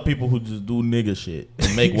love people who just do nigga shit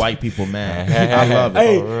and make white people mad. I love it.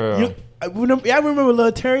 hey, For real. y'all remember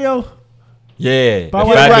Lil Terrio? Yeah. But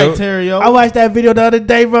the I fat right, dude. Terrio. I watched that video the other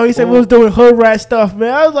day, bro. He said we was doing hood rat stuff,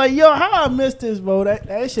 man. I was like, yo, how I missed this, bro?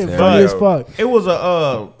 That shit funny as fuck. It was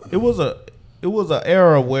a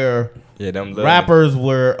era where Yeah, them little rappers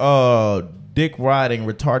were dick riding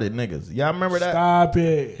retarded niggas. Y'all remember that? Stop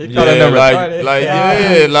it. He Yeah, called them like, retarded.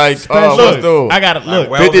 what's the I got it. Look,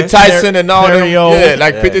 Like, 50 Tyson and all them. Terrio. Yeah,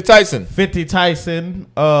 like 50 Tyson. 50 Tyson.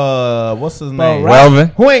 What's his name? rap-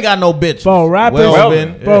 Welvin. Who ain't got no bitch? Bro, rappers,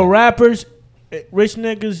 Welvin. bro, rappers, rich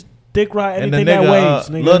niggas Dick ride And the anything that waves,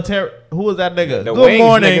 nigga, nigga. Lil Terry, who was that nigga? The Good Wings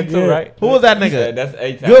morning. nigga too, right? Who was that Yeah, nigga? that's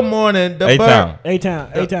A-Town. Good morning. The A-Town.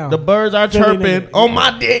 A-Town. A-Town. The birds are Philly chirping nigga. on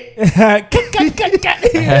my dick.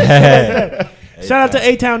 Shout out to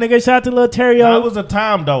A-Town, nigga. Shout out to Lil Terry. Nah, it was a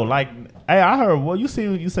time though. Like, hey, I heard. Well, you say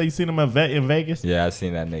you seen him in Vegas? Yeah, I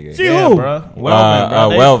seen that nigga. See Yeah, who? bro. Welvin, bro.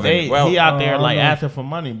 Welvin. He out there Oh, like no. asking for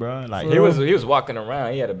money, bro. Like He was walking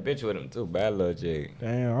around. He had a bitch with him too. Bad little jig.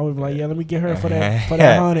 Damn, I was like, yeah, let me get her for that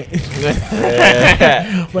 100.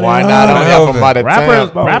 For Why that not? I 100. don't have him by the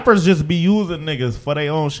rappers, time. rappers just be using niggas for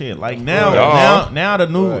their own shit. Like now, Dog. now the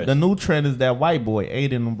Right. new trend is that white boy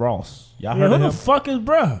Aiden Ross. Y'all Yeah, heard who of the him? fuck is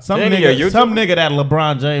bruh? Some Ain't he a nigga that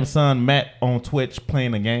LeBron James' son met on Twitch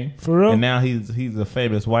playing a game. For real? And now he's a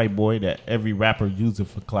famous white boy that every rapper uses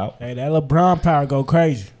for clout. Hey, that LeBron power go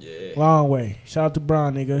crazy. Yeah. Long way. Shout out to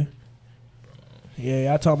Bron, nigga.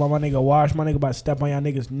 Yeah, I talk about my nigga Wash. My nigga about to step on y'all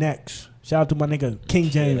niggas' necks. Shout out to my nigga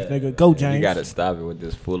King James, nigga. Go James. You gotta stop it with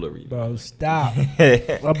this foolery. Bro, stop.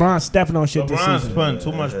 LeBron stepping on shit this LeBron's season. putting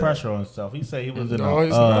too much pressure on himself. He said he was in No,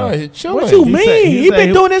 he's a, not. He's chilling. What you He mean? said- He he said been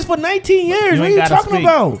he- doing this for 19 years. What ain't you gotta talking speak.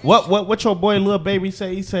 about? What your boy Lil Baby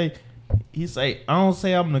say? He say I don't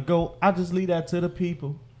say I'm the GOAT. I just leave that to the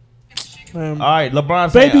people. Man, All right,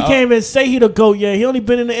 LeBron Baby said, can't even say he the GOAT yet. He only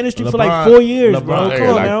been in the industry for like LeBron- 4 years, bro. LeBron- Come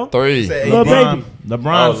on like now. 3. Lil Baby.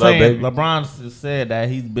 LeBron Oh, Lil Baby. LeBron said that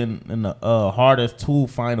he's been in the hardest 2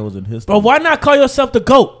 finals in history. But why not call yourself the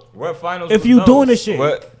GOAT? What finals? If was you those? doing this shit.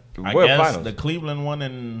 What I what guess finals? the Cleveland one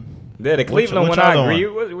and Yeah, the Cleveland which one. I other agree.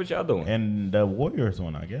 one? What y'all doing? and the Warriors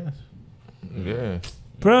one, I guess. Yeah.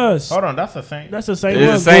 Bruh, Hold on, that's the same. that's the same It's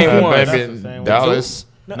one. the same Goofy. one. That's Maybe the same one. Dallas.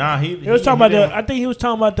 Nah, he He was talking about didn't- I think he was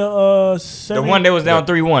talking about The one that was down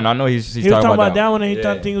 3-1. I know he's He was talking about that one, and he Yeah.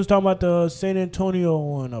 thought he was talking about the San Antonio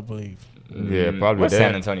one, I believe. Yeah, probably What's that.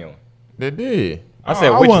 San Antonio? They did. I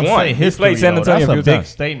said I which wouldn't one? say He history, played San though. Antonio That's a a few big times.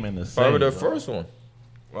 statement to say. Probably the bro. first one.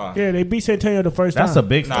 Wow. Yeah, they beat San Antonio the first time. That's a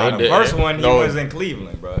big Nah, statement. the first one he No. was in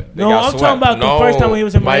Cleveland, bro. They No, got I'm swept. talking about No, the first time when he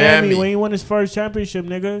was in Miami, Miami. when he won his first championship,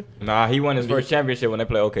 nigga. Nah, he won his first championship when they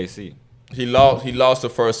played OKC. He lost the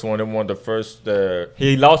first one and won the first.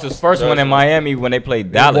 He lost his first one in Miami when they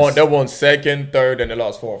played Dallas. They won second, third, and they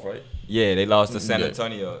lost fourth, right? Yeah, they lost to San Yeah.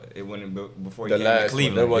 Antonio. It went before he The came to last one.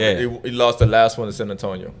 Cleveland. They Yeah. won, he lost the last one to San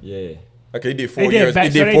Antonio. Yeah. Okay, he did They 4 years. back- He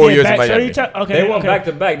so did they 4 did years back- in so Miami. okay, They went okay. back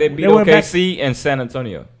to back. They beat They went back- OKC and San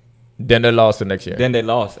Antonio. Then they lost the next year. Then they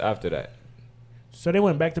lost after that. So they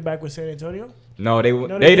went back to back with San Antonio. No, they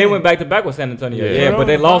they they went went back to back with San Antonio. Yeah. Yeah, For but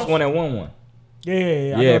they real? lost one and won one. Yeah, I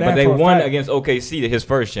know Yeah, that but they for a won fact. against OKC, his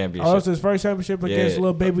first Oh, it championship. was his first championship against Yeah.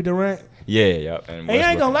 little baby Durant. Yeah, yeah. And Hey,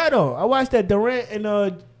 I ain't Westbrook. gonna lie though. I watched that Durant and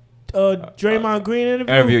Draymond Green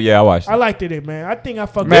Interview, yeah, I watched I it. liked it, man. I think I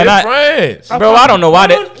fucked Man, with They're it. friends. Bro, I don't know why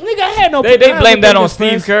Nigga, I had no. they problem blame with that them on as Steve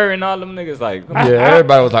friends. Kerr and all them niggas. Like, come I- on. Yeah,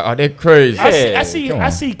 everybody was like, "Oh, they're crazy." Yeah. I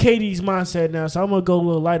see KD's mindset now, so I'm gonna go a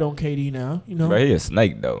little light on KD now. You know, Bro, he a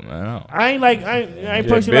snake though, man. I ain't Yeah,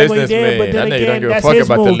 personally like what he did, but businessman. then That nigga don't again, give a that's fuck his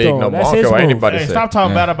about the move league though. no more. That's I don't his care what move. anybody Hey, say. stop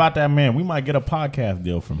talking Yeah. bad about that man. We might get a podcast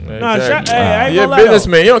deal from him. Nah, Exactly. hey, I ain't You're a gonna lie though.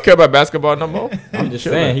 businessman. You don't care about basketball no more. I'm just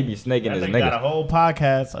saying he be snaking That his nigga got a niggas. whole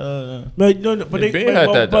podcast. But no, but, Yeah, Ben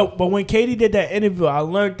had that, though. but when Katie did that interview, I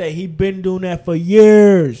learned that he been doing that for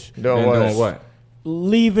years, Doing Been what? doing what?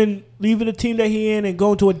 leaving the team that he in and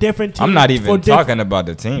going to a different team. I'm not for even different- talking about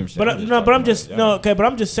the team. Shit. But I'm no, but I'm just talking no, about okay. But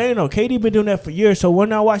I'm just saying though, KD been doing that for years. So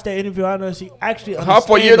when I watched that interview, I know he actually Half a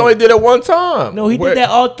understand year them. only did it one time. No, he Where- did that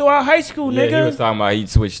all throughout high school, yeah, he was nigga. talking about he'd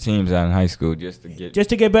switch teams out in high school just to get. Just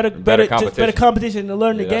to get better competition to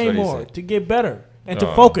learn Yeah, the that's game what he more, said. to get better, and to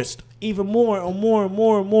focus even more and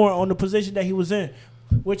more on the position that he was in.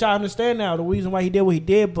 Which I understand now the reason why he did what he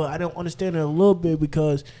did, but I don't understand it a little bit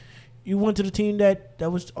because you went to the team that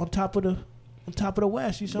was on top of the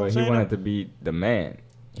West. You see what I'm but he saying? wanted to be the man.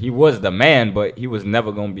 He was the man, but he was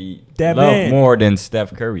never gonna be That loved man. more than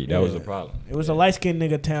Steph Curry. That was Yeah. the problem. It was a light skinned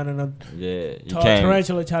nigga town, and a Yeah, you tall can't.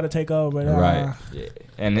 tarantula tried to take over. But, Right. Yeah.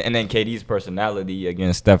 And then KD's personality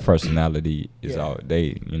against Steph's personality is Yeah. all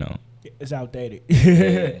they, you know. it's outdated.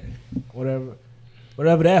 Yeah.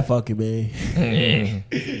 Whatever that fucking mean.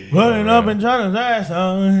 Running up and trying to ass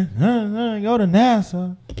on. Go to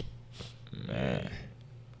NASA. Man.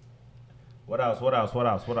 What else?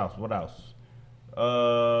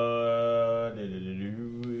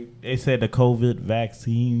 They said the COVID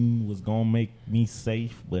vaccine was gonna make me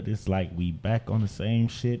safe, but it's like we back on the same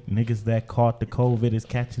shit. Niggas that caught the COVID is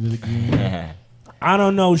catching it again. I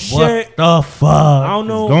don't know shit. What the fuck? I don't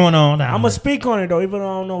know. is going on down I'm gonna here? speak on it though, even though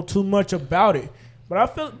I don't know too much about it. But I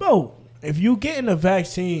feel, bro, if you getting a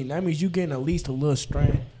vaccine, that means you getting at least a little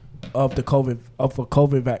strain of the COVID,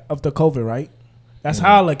 right? That's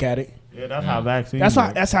how I look at it. Yeah, that's how vaccines.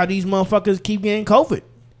 That's how these motherfuckers keep getting COVID.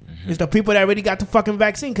 It's the people that really got the fucking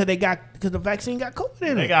vaccine because the vaccine got COVID in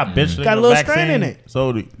it. They got bitch nigga Got a little vaccine. strain in it.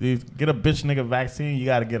 So get a bitch nigga vaccine, you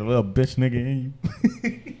gotta get a little bitch nigga in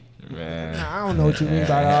you. Man. I don't know what you mean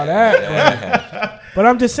by all that. But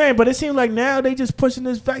I'm just saying. But it seems like now they just pushing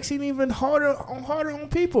this vaccine even harder on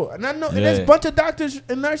people. And I know, and there's a bunch of doctors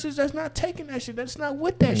and nurses that's not taking that shit. That's not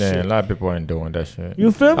with that shit. Yeah, a lot of people ain't doing that shit.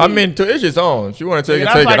 You feel me? I mean, to each his own. If you want to take it,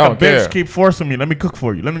 That's take like it. I don't a bitch care. keep forcing me. Let me cook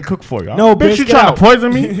for you. Let me cook for you. No, bitch, bitch, you get trying out. to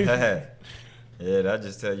poison me? Yeah, that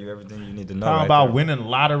just tell you everything you need to know. Talking right about there. winning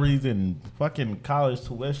lotteries and fucking college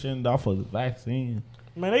tuition off of vaccine.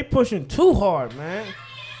 Man, they pushing too hard, man.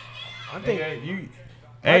 I think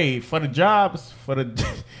Hey, for the jobs,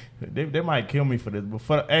 they might kill me for this,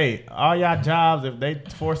 but all y'all jobs, if they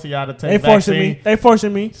forcing y'all to take they forcing vaccine, me. They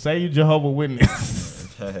forcing me. say you Jehovah Witness.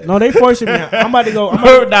 No, they forcing me. I'm about to go.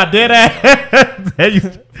 Not dead ass. For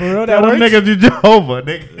For real, tell that them works. niggas you Jehovah.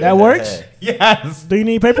 Nigga. That works. Yes. Do you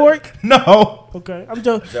need paperwork? No. Okay, I'm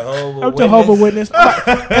Jehovah Jehovah Witness,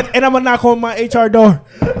 and I'm gonna knock on my HR door.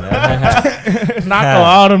 Knock on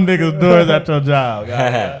all them niggas' doors at your job.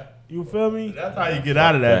 God. You feel me? That's how you get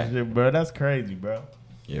out of that shit, bro. That's crazy, bro.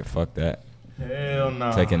 Yeah, fuck that. Hell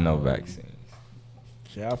no. Taking no vaccines.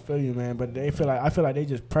 Yeah, I feel you, man. But I feel like they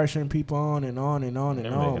just pressuring people on and on and on and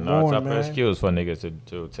They're on making all more, type of man. excuse for niggas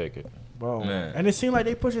to take it. Bro. Man. And it seems like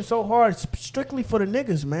they pushing so hard strictly for the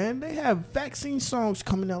niggas, man. They have vaccine songs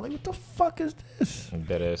coming out. Like, what the fuck is this?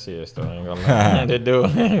 Dead ass serious though. I ain't gonna lie. They do.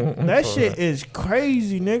 That shit is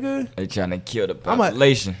crazy, nigga. They trying to kill the I'm a-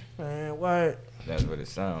 population. Man, what? That's what it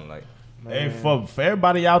sounds like. Hey, for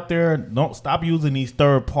everybody out there, don't stop using these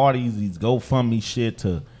third parties, these GoFundMe shit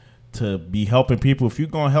to be helping people. If you're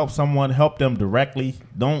gonna help someone, help them directly.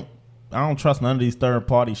 I don't trust none of these third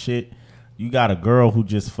party shit. You got a girl who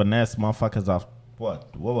just finessed motherfuckers off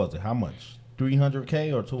what was it? How much?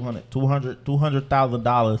 $300K or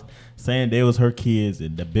 $200,000 saying they was her kids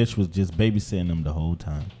and the bitch was just babysitting them the whole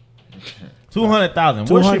time. 200,000.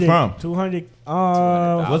 Where's she from? 200.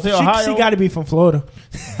 Was it Ohio? She got to be from Florida.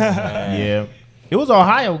 Yeah. It was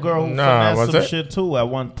Ohio girl who Nah, finessed was some it? shit too at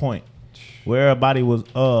one point. Where everybody was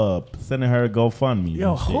sending her GoFundMe.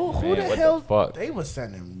 Yo, and shit. who Man, the what the hell? fuck? They was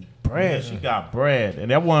sending Yeah, bread. she got bread,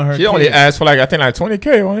 and that wasn't her. She only kid. asked for like I think like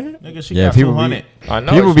 $20K on it. Nigga, she Yeah, got people 200. I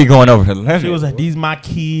know. People be going over the limit. She was like, "These my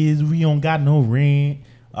kids. We don't got no rent.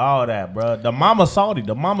 All that, bro." The mama salty.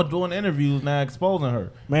 The mama doing interviews now, exposing her.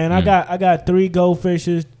 Man, I got 3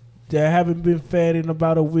 goldfishes that haven't been fed in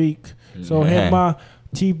about a week. So hit my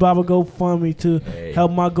T Baba GoFundMe to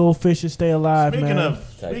help my goldfishes stay alive, Speaking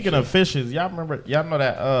man. of fishes, y'all know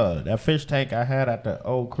that fish tank I had at the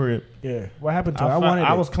old crib. Yeah, what happened to it?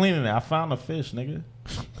 I was cleaning it. I found a fish, nigga.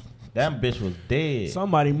 That bitch was dead.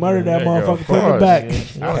 Somebody murdered that There you go. motherfucker. Put it back.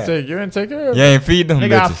 You didn't take care of You it. ain't feed them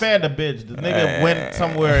Nigga, I bitches. fed the bitch. The nigga went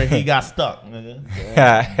somewhere and he got stuck,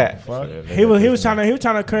 nigga. Fuck. He was trying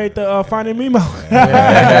to create the Finding Nemo.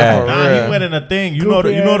 Yeah, for Nah, real. he went in a thing. You Goofy know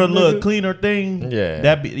the ass little nigga. cleaner thing.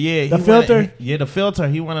 Yeah. He The went- filter? the filter.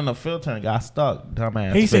 He went in the filter and got stuck.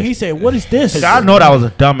 Dumbass. He fish. said, "What is this?" I know that was a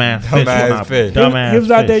dumbass fish. Dumbass fish. Dumbass He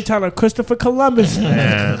was out there fish. trying to Christopher Columbus.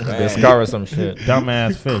 Discover some shit.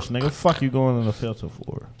 Dumbass fish, nigga. Fuck you going in the filter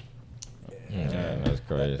for? Yeah, that's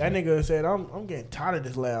crazy. That nigga said, I'm getting tired of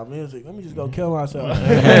this loud music. Let me just go kill myself.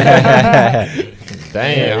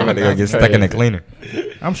 Damn. I'm about to go get stuck in the cleaner.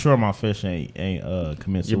 I'm sure my fish ain't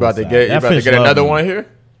commit suicide. You about to get That fish love another me. one here?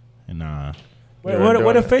 Nah.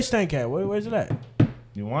 Where the fish tank at? Where's it at?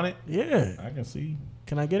 You want it? Yeah. I can see.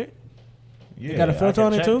 Can I get it? Yeah, got a I filter can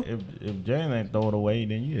on it check. too? If Jane ain't throw it away,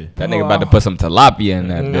 then yeah. That nigga about to put some tilapia in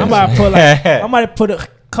that I'm bitch. about to put a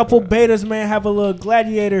couple betas, man. Have a little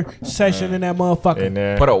gladiator session in that motherfucker. In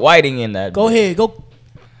there. Put a whiting in that. Go ahead, go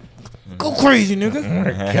crazy,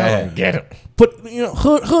 nigga. Get him. Put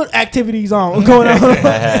hood activities on going on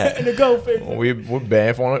in the goldfish. We're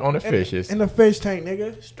banned on the fishes. In the fish tank,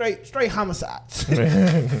 nigga. Straight homicides.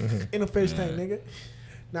 In the fish tank, nigga.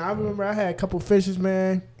 Now, I remember I had a couple fishes,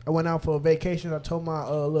 man. I went out for a vacation. I told my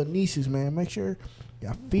little nieces, man, make sure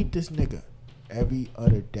y'all feed this nigga every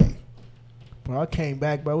other day. Bro, I came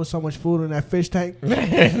back, bro. There was so much food in that fish tank. Them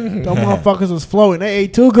motherfuckers was floating. They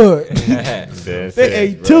ate too good. They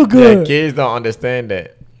ate too Yeah, good. kids don't understand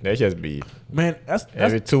that. They just be Man, that's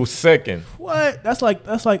every 2 seconds. what? That's like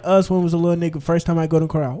us when we was a little nigga. First time I go to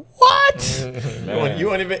crowd. What? You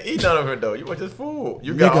won't even eat none of it though. You want just food.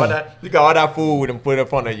 You got Nigga. all that. You got all that food and put it in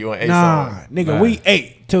front of you and ate Nah, some. nigga, we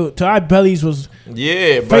ate till our bellies was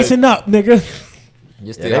Yeah, but facing up, nigga.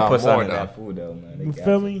 you still Yeah, they got put more something in though. that food though, man. They You got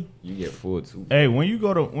feel you. me? You get food too. Hey, when you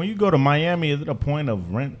go to Miami, is it a point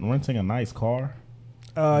of renting a nice car?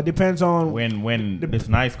 Depends on When there's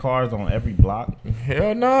nice cars on every block.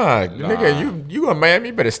 Hell nah. Nigga, you in Miami,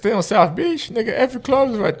 you better stay on South Beach. Nigga, every club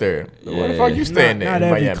is right there. Where the fuck you staying there not in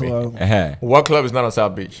every Miami? club. What club is not on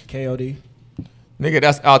South Beach? KOD. Nigga,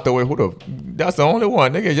 that's out the way. That's the only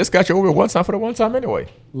one. Nigga, just got you over one time for the one time anyway.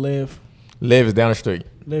 Live Live is down the street.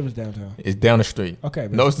 Live is downtown. It's down the street. Okay,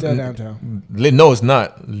 but No, it's still downtown. No, it's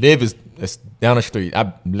not. Live is it's down the street.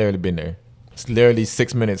 I've literally been there. It's literally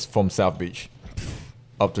 6 minutes from South Beach,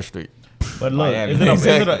 up the street. But look, Miami.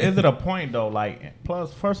 is it a point though? Like,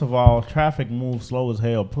 plus, first of all, traffic moves slow as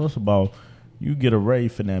hell. Plus of all, you get a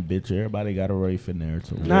Wraith in that bitch. Everybody got a Wraith in there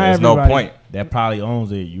too. Nah, There's no everybody. point. That probably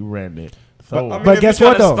owns it. You rent it. So, But guess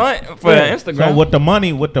what though? For the Instagram. so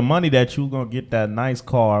with the money that you gonna get that nice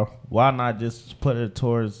car, why not just put it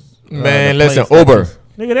towards? Man, the listen, place that Uber. is-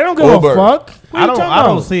 Nigga, they don't give Uber. a fuck. What I you don't. talking I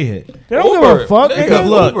don't about? see it. They don't Uber. give a fuck, Nigga, nigga.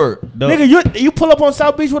 Look, Uber. the- Nigga, you pull up on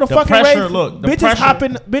South Beach with a The fucking pressure, Wraith. look, the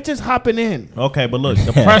Bitches hopping in. Okay, but look,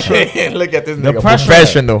 the pressure. Look at this The nigga, pressure-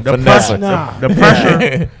 professional, the finesse. pressure- Nah. The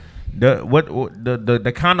pressure,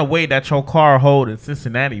 the kind of weight that your car hold in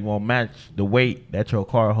Cincinnati won't match the weight that your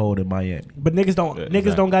car hold in Miami. But niggas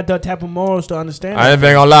don't got that type of morals to understand. I ain't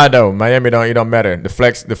even gonna lie though, Miami it don't matter. The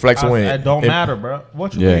flex win. It don't matter, bro.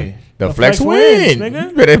 What you Yeah. mean? The flex flex win. wins,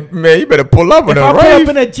 nigga. You better pull up with If a I pull up Wraith.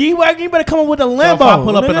 in a G-Wagon, you better come up with a So Lambo. if I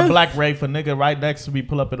pull up in nigga. a black Wraith, a nigga right next to me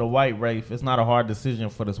pull up in a white Wraith, it's not a hard decision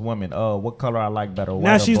for this woman. What color I like better? White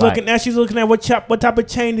Now or she's black? looking at what type of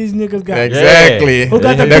chain these niggas got. Exactly. Who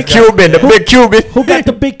got the The big- Cuban, the big Cuban. Who got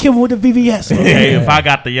the big Cuban with the VVS? Hey, if I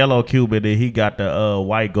got the yellow Cuban, then he got the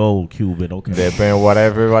white gold Cuban. Okay. They're paying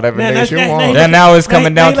whatever Man, niggas you want. Then now it's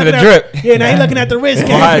coming down to the drip. Yeah, now he looking at the wrist.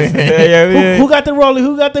 Right. Yeah. Who got the rollie?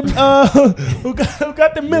 Who got the who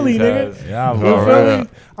got the millie, nigga? Yeah, You bro. feel Right. me?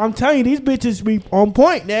 I'm telling you, these bitches be on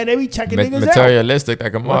point. Man, they be checking niggas out. Materialistic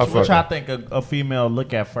like a What y'all motherfucker. think a female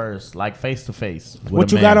look at first, like face to face? with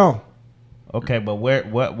What a you man? got on? Okay, but what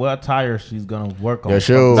attire she's gonna work on? Your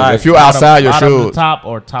shoes. Nah, If you outside, your bottom to shoes. top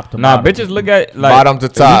or top to Nah, bottom? bitches look at like Bottom to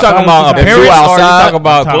top. You talking Bottom about to top. If you appearance or you outside, talking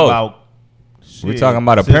about Talk clothes? about- We shit. talking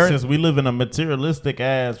about Since- appearance? Since we live in a materialistic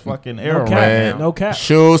ass fucking era No cap. right Man. now. No cap.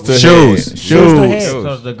 Shoes to Shoes. head. Shoes to head. Shoes.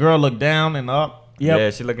 So the girl look down and up. Yep. Yeah,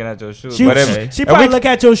 she looking at your shoes. She, But she probably look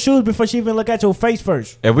at your shoes before she even look at your face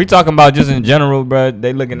first. if we talking about just in general, bro,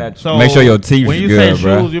 they looking at So make sure your teeth when you good, say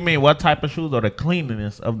bro. shoes, you mean what type of shoes or the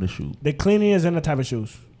cleanliness of the shoe? The cleanliness and the type of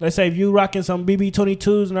shoes. Let's say if you rocking some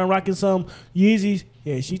BB22s and I'm rocking some Yeezys,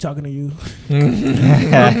 yeah, she talking to you.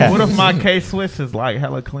 What if my K Swiss is like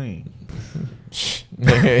hella clean?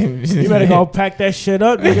 You better go pack that shit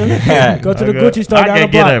up, nigga. Go to the Gucci store I down the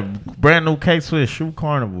can get a block. brand new K Swiss shoe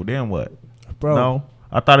carnival. Then what? Bro, No,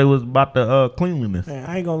 I thought it was about the cleanliness. man,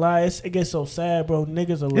 I ain't gonna lie. It gets so sad, bro.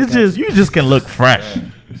 Niggas are looking It's just you just can look fresh.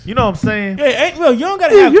 You know what I'm saying? Yeah, ain't real. You don't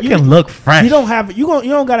gotta You, have. you can look fresh. You don't have. You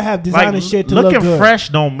don't gotta have designer like shit to looking look good. fresh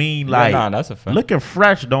don't mean like nah, that's a fact. looking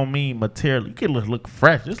fresh don't mean material. You can look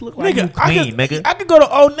fresh. Just look like you Nigga, clean, nigga. I could go to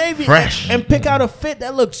Old Navy Fresh. and pick out a fit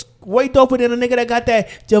that looks way doper than a nigga that got that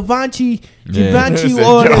Givenchy It's a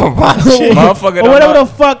or Givenchy. Motherfucker or don't whatever know-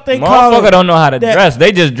 the fuck they call Motherfucker it. don't know how to That- dress.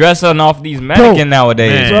 They just dressing off these mannequin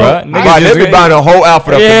nowadays, Man. bro. Bro, Niggas Right, just they be buying a whole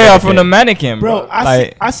outfit up yeah, from from the mannequin, Bro, bro.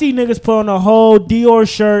 I see niggas put on a whole Dior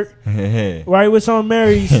shirt, right, with some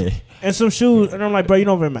Marys and some shoes, and I'm like, bro, you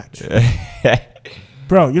don't even match.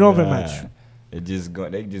 Bro, you don't even match. They just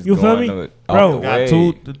You feel going me? off Bro, the Got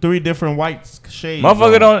way. three different white shades.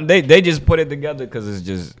 Motherfucker on. don't they just put it together because it's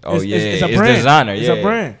just It's a brand. designer. It's Yeah. a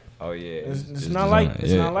brand. Oh yeah. It's just not like designer.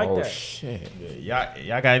 it's Yeah. not like Oh that. shit.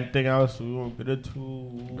 Y'all got anything else we want to get into?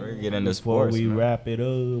 We're getting into before sports, we man. wrap it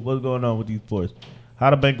up. What's going on with these sports? How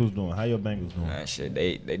the Bengals doing? How your Bengals doing? Man, shit,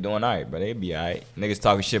 they doing alright, but they be alright. Niggas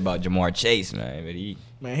talking shit about Jamar Chase, man, but he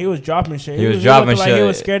Man, he was dropping shit. He was dropping looking like he shit.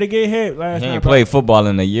 was scared to get hit last night. ain't bro. played football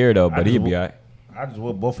in a year though, I but he just be wo- alright. I just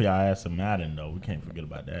whooped both of y'all ass in Madden though. We can't forget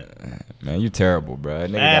about that. Man, you terrible, bro. Nigga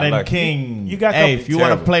got Madden lucky. King. You got hey, couple- if you want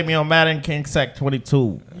to terrible. play me on Madden King Sec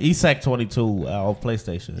 22, ESEC 22 on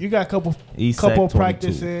PlayStation. You got a couple ESEC couple 22.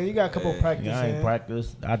 practice in. You got a couple practice Yeah, I ain't in.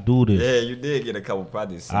 practice. I do this. Yeah, you did get a couple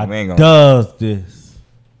practice. I We ain't gonna. does this.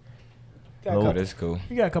 Got a Oh, couple- that's cool.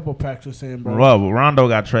 You got a couple practice in, bro. Well, Rondo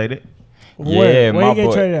got traded. Where my you get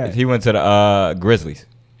boy. traded at? He went to the Grizzlies.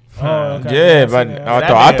 Oh, okay. Yeah, I but see that.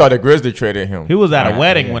 I thought the Grizzlies traded him. He was at a Nah,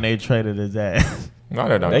 wedding yeah. when they traded his ass. No,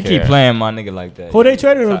 they don't They care. keep playing my nigga like that. Who they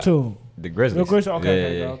traded him to? The Grizzlies. The Grizzlies.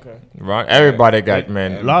 Okay, Yeah, yeah, okay. Right? Everybody got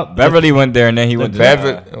man. Beverly went there and then he went to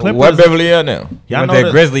Beverly, Clippers- what Beverly at now? he Y'all went know to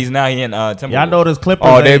the- Grizzlies. Now he in Timberwolves. Y'all know this Clippers.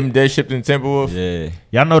 Oh, ain't- they shipped in Timberwolves. Yeah.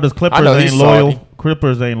 y'all know this Clippers I know ain't he's loyal. salty.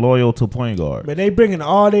 Clippers ain't loyal to point guard. But they bringing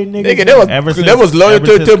all they niggas. Nigga, they was Ever they since- was loyal ever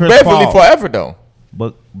to since Chris Beverly Paul. forever though.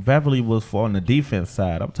 But Beverly was for on the defense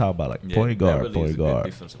side. I'm talking about like point guard.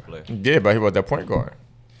 Defensive player. Yeah, but he was the point guard.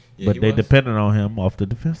 Yeah, But he they was. depended on him off the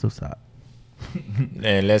defensive side.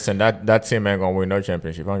 And listen, that team ain't gonna win no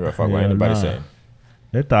championship. I don't give a fuck what Hell anybody nah. say.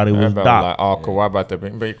 They thought it was Everybody Doc. like, oh, Kawhi about to be,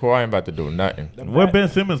 but Kawhi ain't about to do nothing. What Ben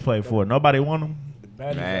Simmons played for? Nobody won him.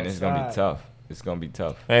 Man, it's gonna be tough. It's gonna be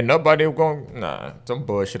tough. Ain't nobody going. Nah, some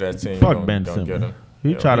bullshit that team. Fuck don't, Ben don't get Simmons. him.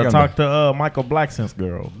 He Yeah, tried he to gonna talk to Michael Blackson's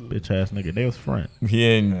girl, bitch ass nigga. They was friends. He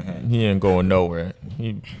ain't going nowhere.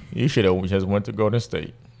 He should have just went to Golden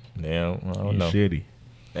State. Damn, I don't He's know. shitty.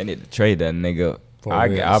 They need to trade that nigga.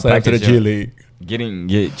 I'll Send him to the package G him.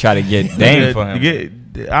 League. Try to get Dame for him.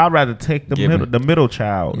 I'd rather take the middle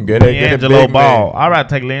child, Get a Leangelo big Ball. man. I'd rather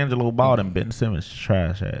take Leangelo Ball than Ben Simmons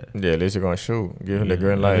trash ass. Yeah, at least you're gonna shoot. Give him the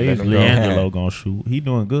green light. At Let least him go. Leangelo gonna shoot. He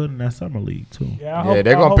doing good in that summer league too. Yeah,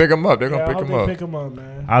 they're gonna pick him up. They're gonna pick him up. Pick him up,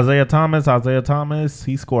 man. Isaiah Thomas,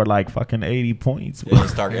 he scored like fucking 80 points. Yeah, he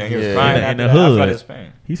was Yeah. crying In after the that. hood. I felt his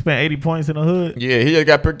pain. He spent 80 points in the hood. Yeah, he just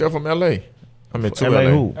got picked up from LA. I mean, to LA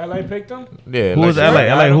who? LA picked him. Yeah, Who like was LA?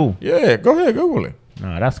 LA who? Yeah, go ahead, Google it.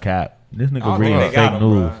 Nah, that's cap. This I nigga don't think reading they got fake him,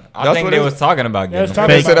 news. bro. I That's think what they it- was talking about Yeah, getting it's him.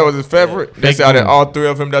 They Fake- said that was his favorite. They fake said that news. all three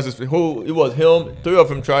of them. That's his, who. It was him. Three of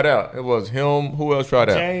them tried out. It was him. Who else tried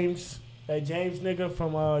out? James, that James nigga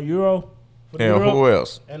from Euro. From And Euro, who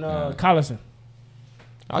else? and Collison.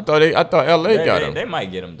 I thought LA got him. They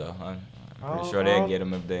might get him though. I'm pretty sure they'll get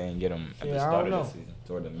him if they ain't get him at the Yeah, I start don't of the know. season,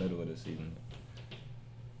 toward the middle of the season.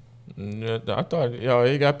 Yeah, I thought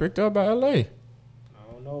he got picked up by LA. I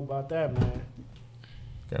don't know about that, man.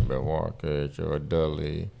 Kemba Walker, Joe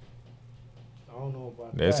Dudley. I don't know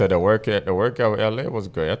about They that. said the workout with LA was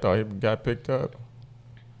good. I thought he got picked up.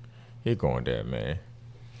 He going there, man.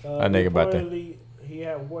 I think about that. reportedly, he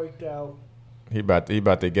had worked out. He about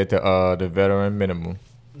to get the veteran minimum.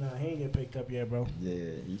 Nah, he ain't get picked up yet, bro.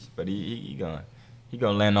 Yeah, but he gonna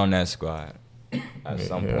land on that squad at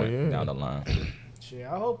some Hell point yeah. down the line. Shit,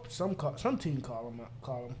 I hope some team call him.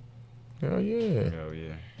 Hell yeah. Hell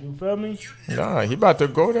yeah. You feel me? Nah, he about to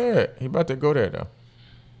go there. He about to go there though.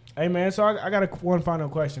 Hey, man. So I got one final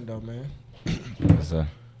question though, man. So,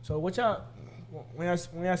 So what y'all when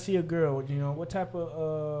y'all see a girl, you know, what type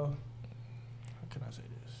of how can I say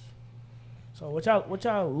this? So what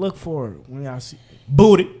y'all look for when y'all see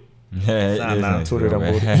booty? Nah, Twitter them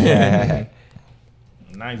booty.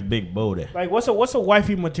 Nice big booty. Like what's a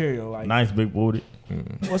wifey material? Like Nice big booty.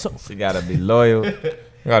 what's a she gotta be loyal.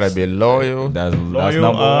 Gotta be loyal. That's Loyal,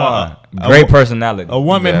 number a one. Great personality. A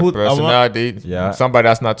woman Yeah, who personality. Yeah. Somebody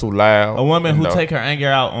that's not too loud. a woman who No. take her anger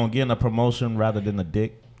out on getting a promotion rather than a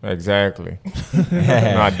dick. Exactly.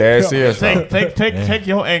 Nah, dead serious. though. Take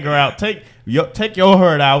your anger out. Take your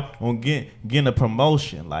hurt out on getting a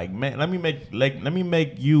promotion. Like, man, let me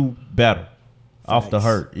make you better off the Facts.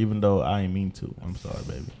 hurt. Even though I ain't mean to. I'm sorry,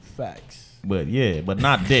 baby. facts? But yeah, but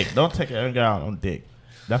not dick. Don't take your anger out on dick.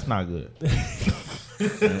 That's not good. That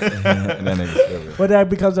nigga stupid. But that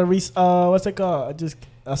becomes a what's it called? Just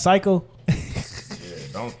a cycle.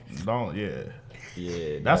 Don't. Yeah.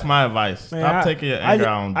 Yeah, That's my advice. Man, Stop taking your anger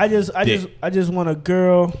out on I dick. just want a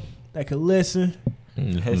girl that can listen,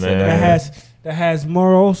 Man. that has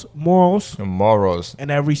morals, Morals, and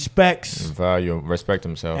that respects value, respect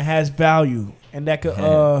and himself. has value, and that could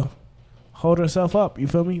hold herself up. You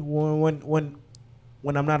feel me?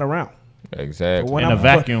 When I'm not around. Exactly. But when And I'm, a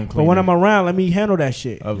vacuum But when cleaner. I'm around, let me handle that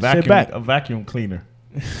shit. A Sit back. vacuum cleaner.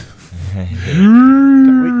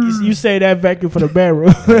 You say that vacuum for the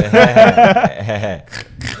bedroom.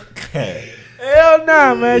 Hell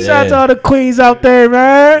nah, man. Shout out to all the queens out there,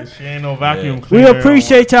 man. She ain't no vacuum We cleaner.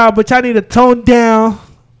 appreciate y'all, but y'all need to tone down.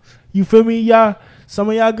 You feel me? Y'all, some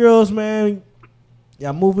of y'all girls, man,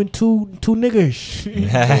 y'all moving too niggish.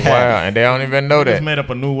 Wow, and they don't even know Just that. made up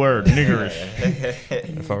a new word,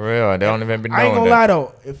 niggerish. For real, they don't even be knowing I ain't gonna that. lie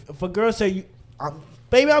though. If a girl say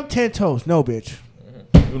baby, I'm 10 toes. No, bitch.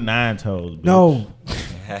 You 9 toes. Bitch. No.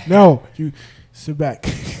 No. You sit back.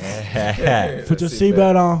 Put your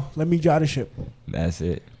seatbelt on. Let me drive the ship. That's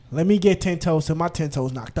it. Let me get 10 toes till my 10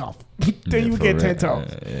 toes knocked off. Then Yeah, you for get real. 10 toes.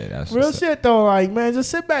 Yeah, that's Real what's up. shit though, like man, just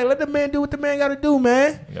sit back. Let the man do what the man gotta do,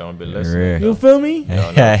 man. They don't be Real. listening. You feel me? They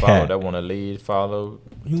don't know follow. They want to lead, follow,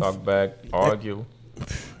 talk back, argue.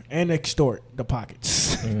 And extort the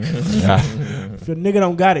pockets. Yeah, If your nigga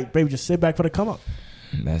don't got it, baby, just sit back for the come up.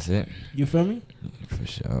 that's it. You feel me? For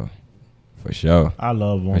sure. For sure. I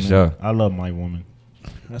love women. sure. I love my woman.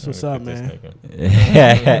 That's what's up, man.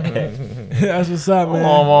 Yeah. That's what's up,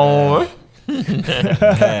 man.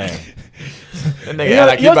 That nigga You act know,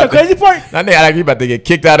 like you know what's the crazy part? That nigga act like he about to get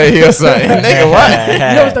kicked out of here or something. Nigga, what? You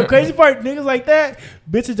know what's the crazy part? Niggas like that,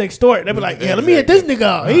 bitches extort. They be like, yeah, let me hit this nigga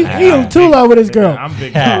out. He on too low with his girl. I'm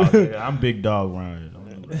big dog. nigga. I'm big dog around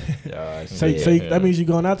here. So that means you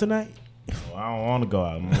going out tonight? I don't want to go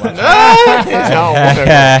out.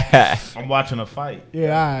 I'm watching a fight.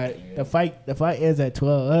 Yeah, all right. The fight ends at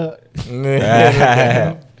 12.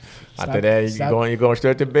 After that, you going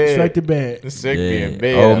straight to bed. Straight to bed. Sick Yeah. being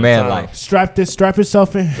bed. Old man life. Strap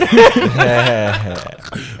yourself in.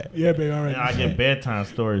 Yeah, baby, all right. I get bedtime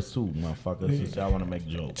stories too, motherfuckers. Since y'all want to make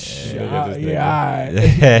jokes. Yeah, all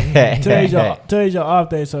right. Today's your off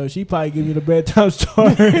day, so she probably give you the bedtime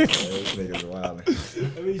story. Niggas wild.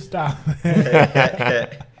 Let me stop.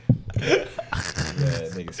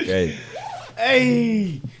 Niggas crazy.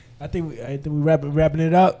 Hey, I think we wrapping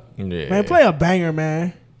it up. Yeah. Man, play a banger,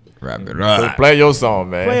 man. Wrap it up. Play your song,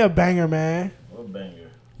 man. Play a banger, man. What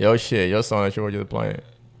banger? Your shit. Your song that you were just playing.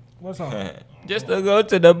 What's on? Just to go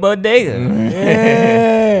to the bodega. Yeah.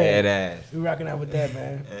 Dead ass. We rocking out with that,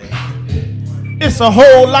 man. It's a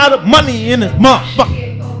whole lot of money in this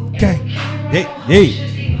motherfucker. Okay. Hey.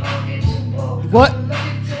 What?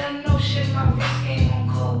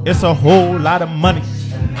 It's a whole lot of money.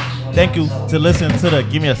 Thank you to listen to the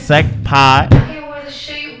Give Me a Sec pod.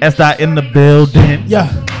 S. in the building. Yeah.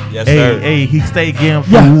 Yes, sir. Hey, he stay getting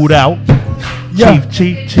Yeah. food out. Yeah.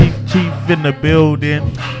 Chief in the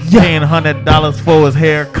building. Yeah. Paying $100 for his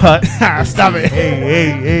haircut. Stop it.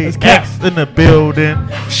 Hey, It's cap. X in the building.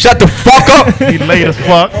 Shut the fuck up. He late as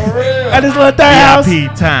fuck. At this little third house.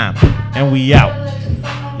 VIP time. And we out.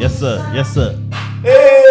 Yes, sir. Hey.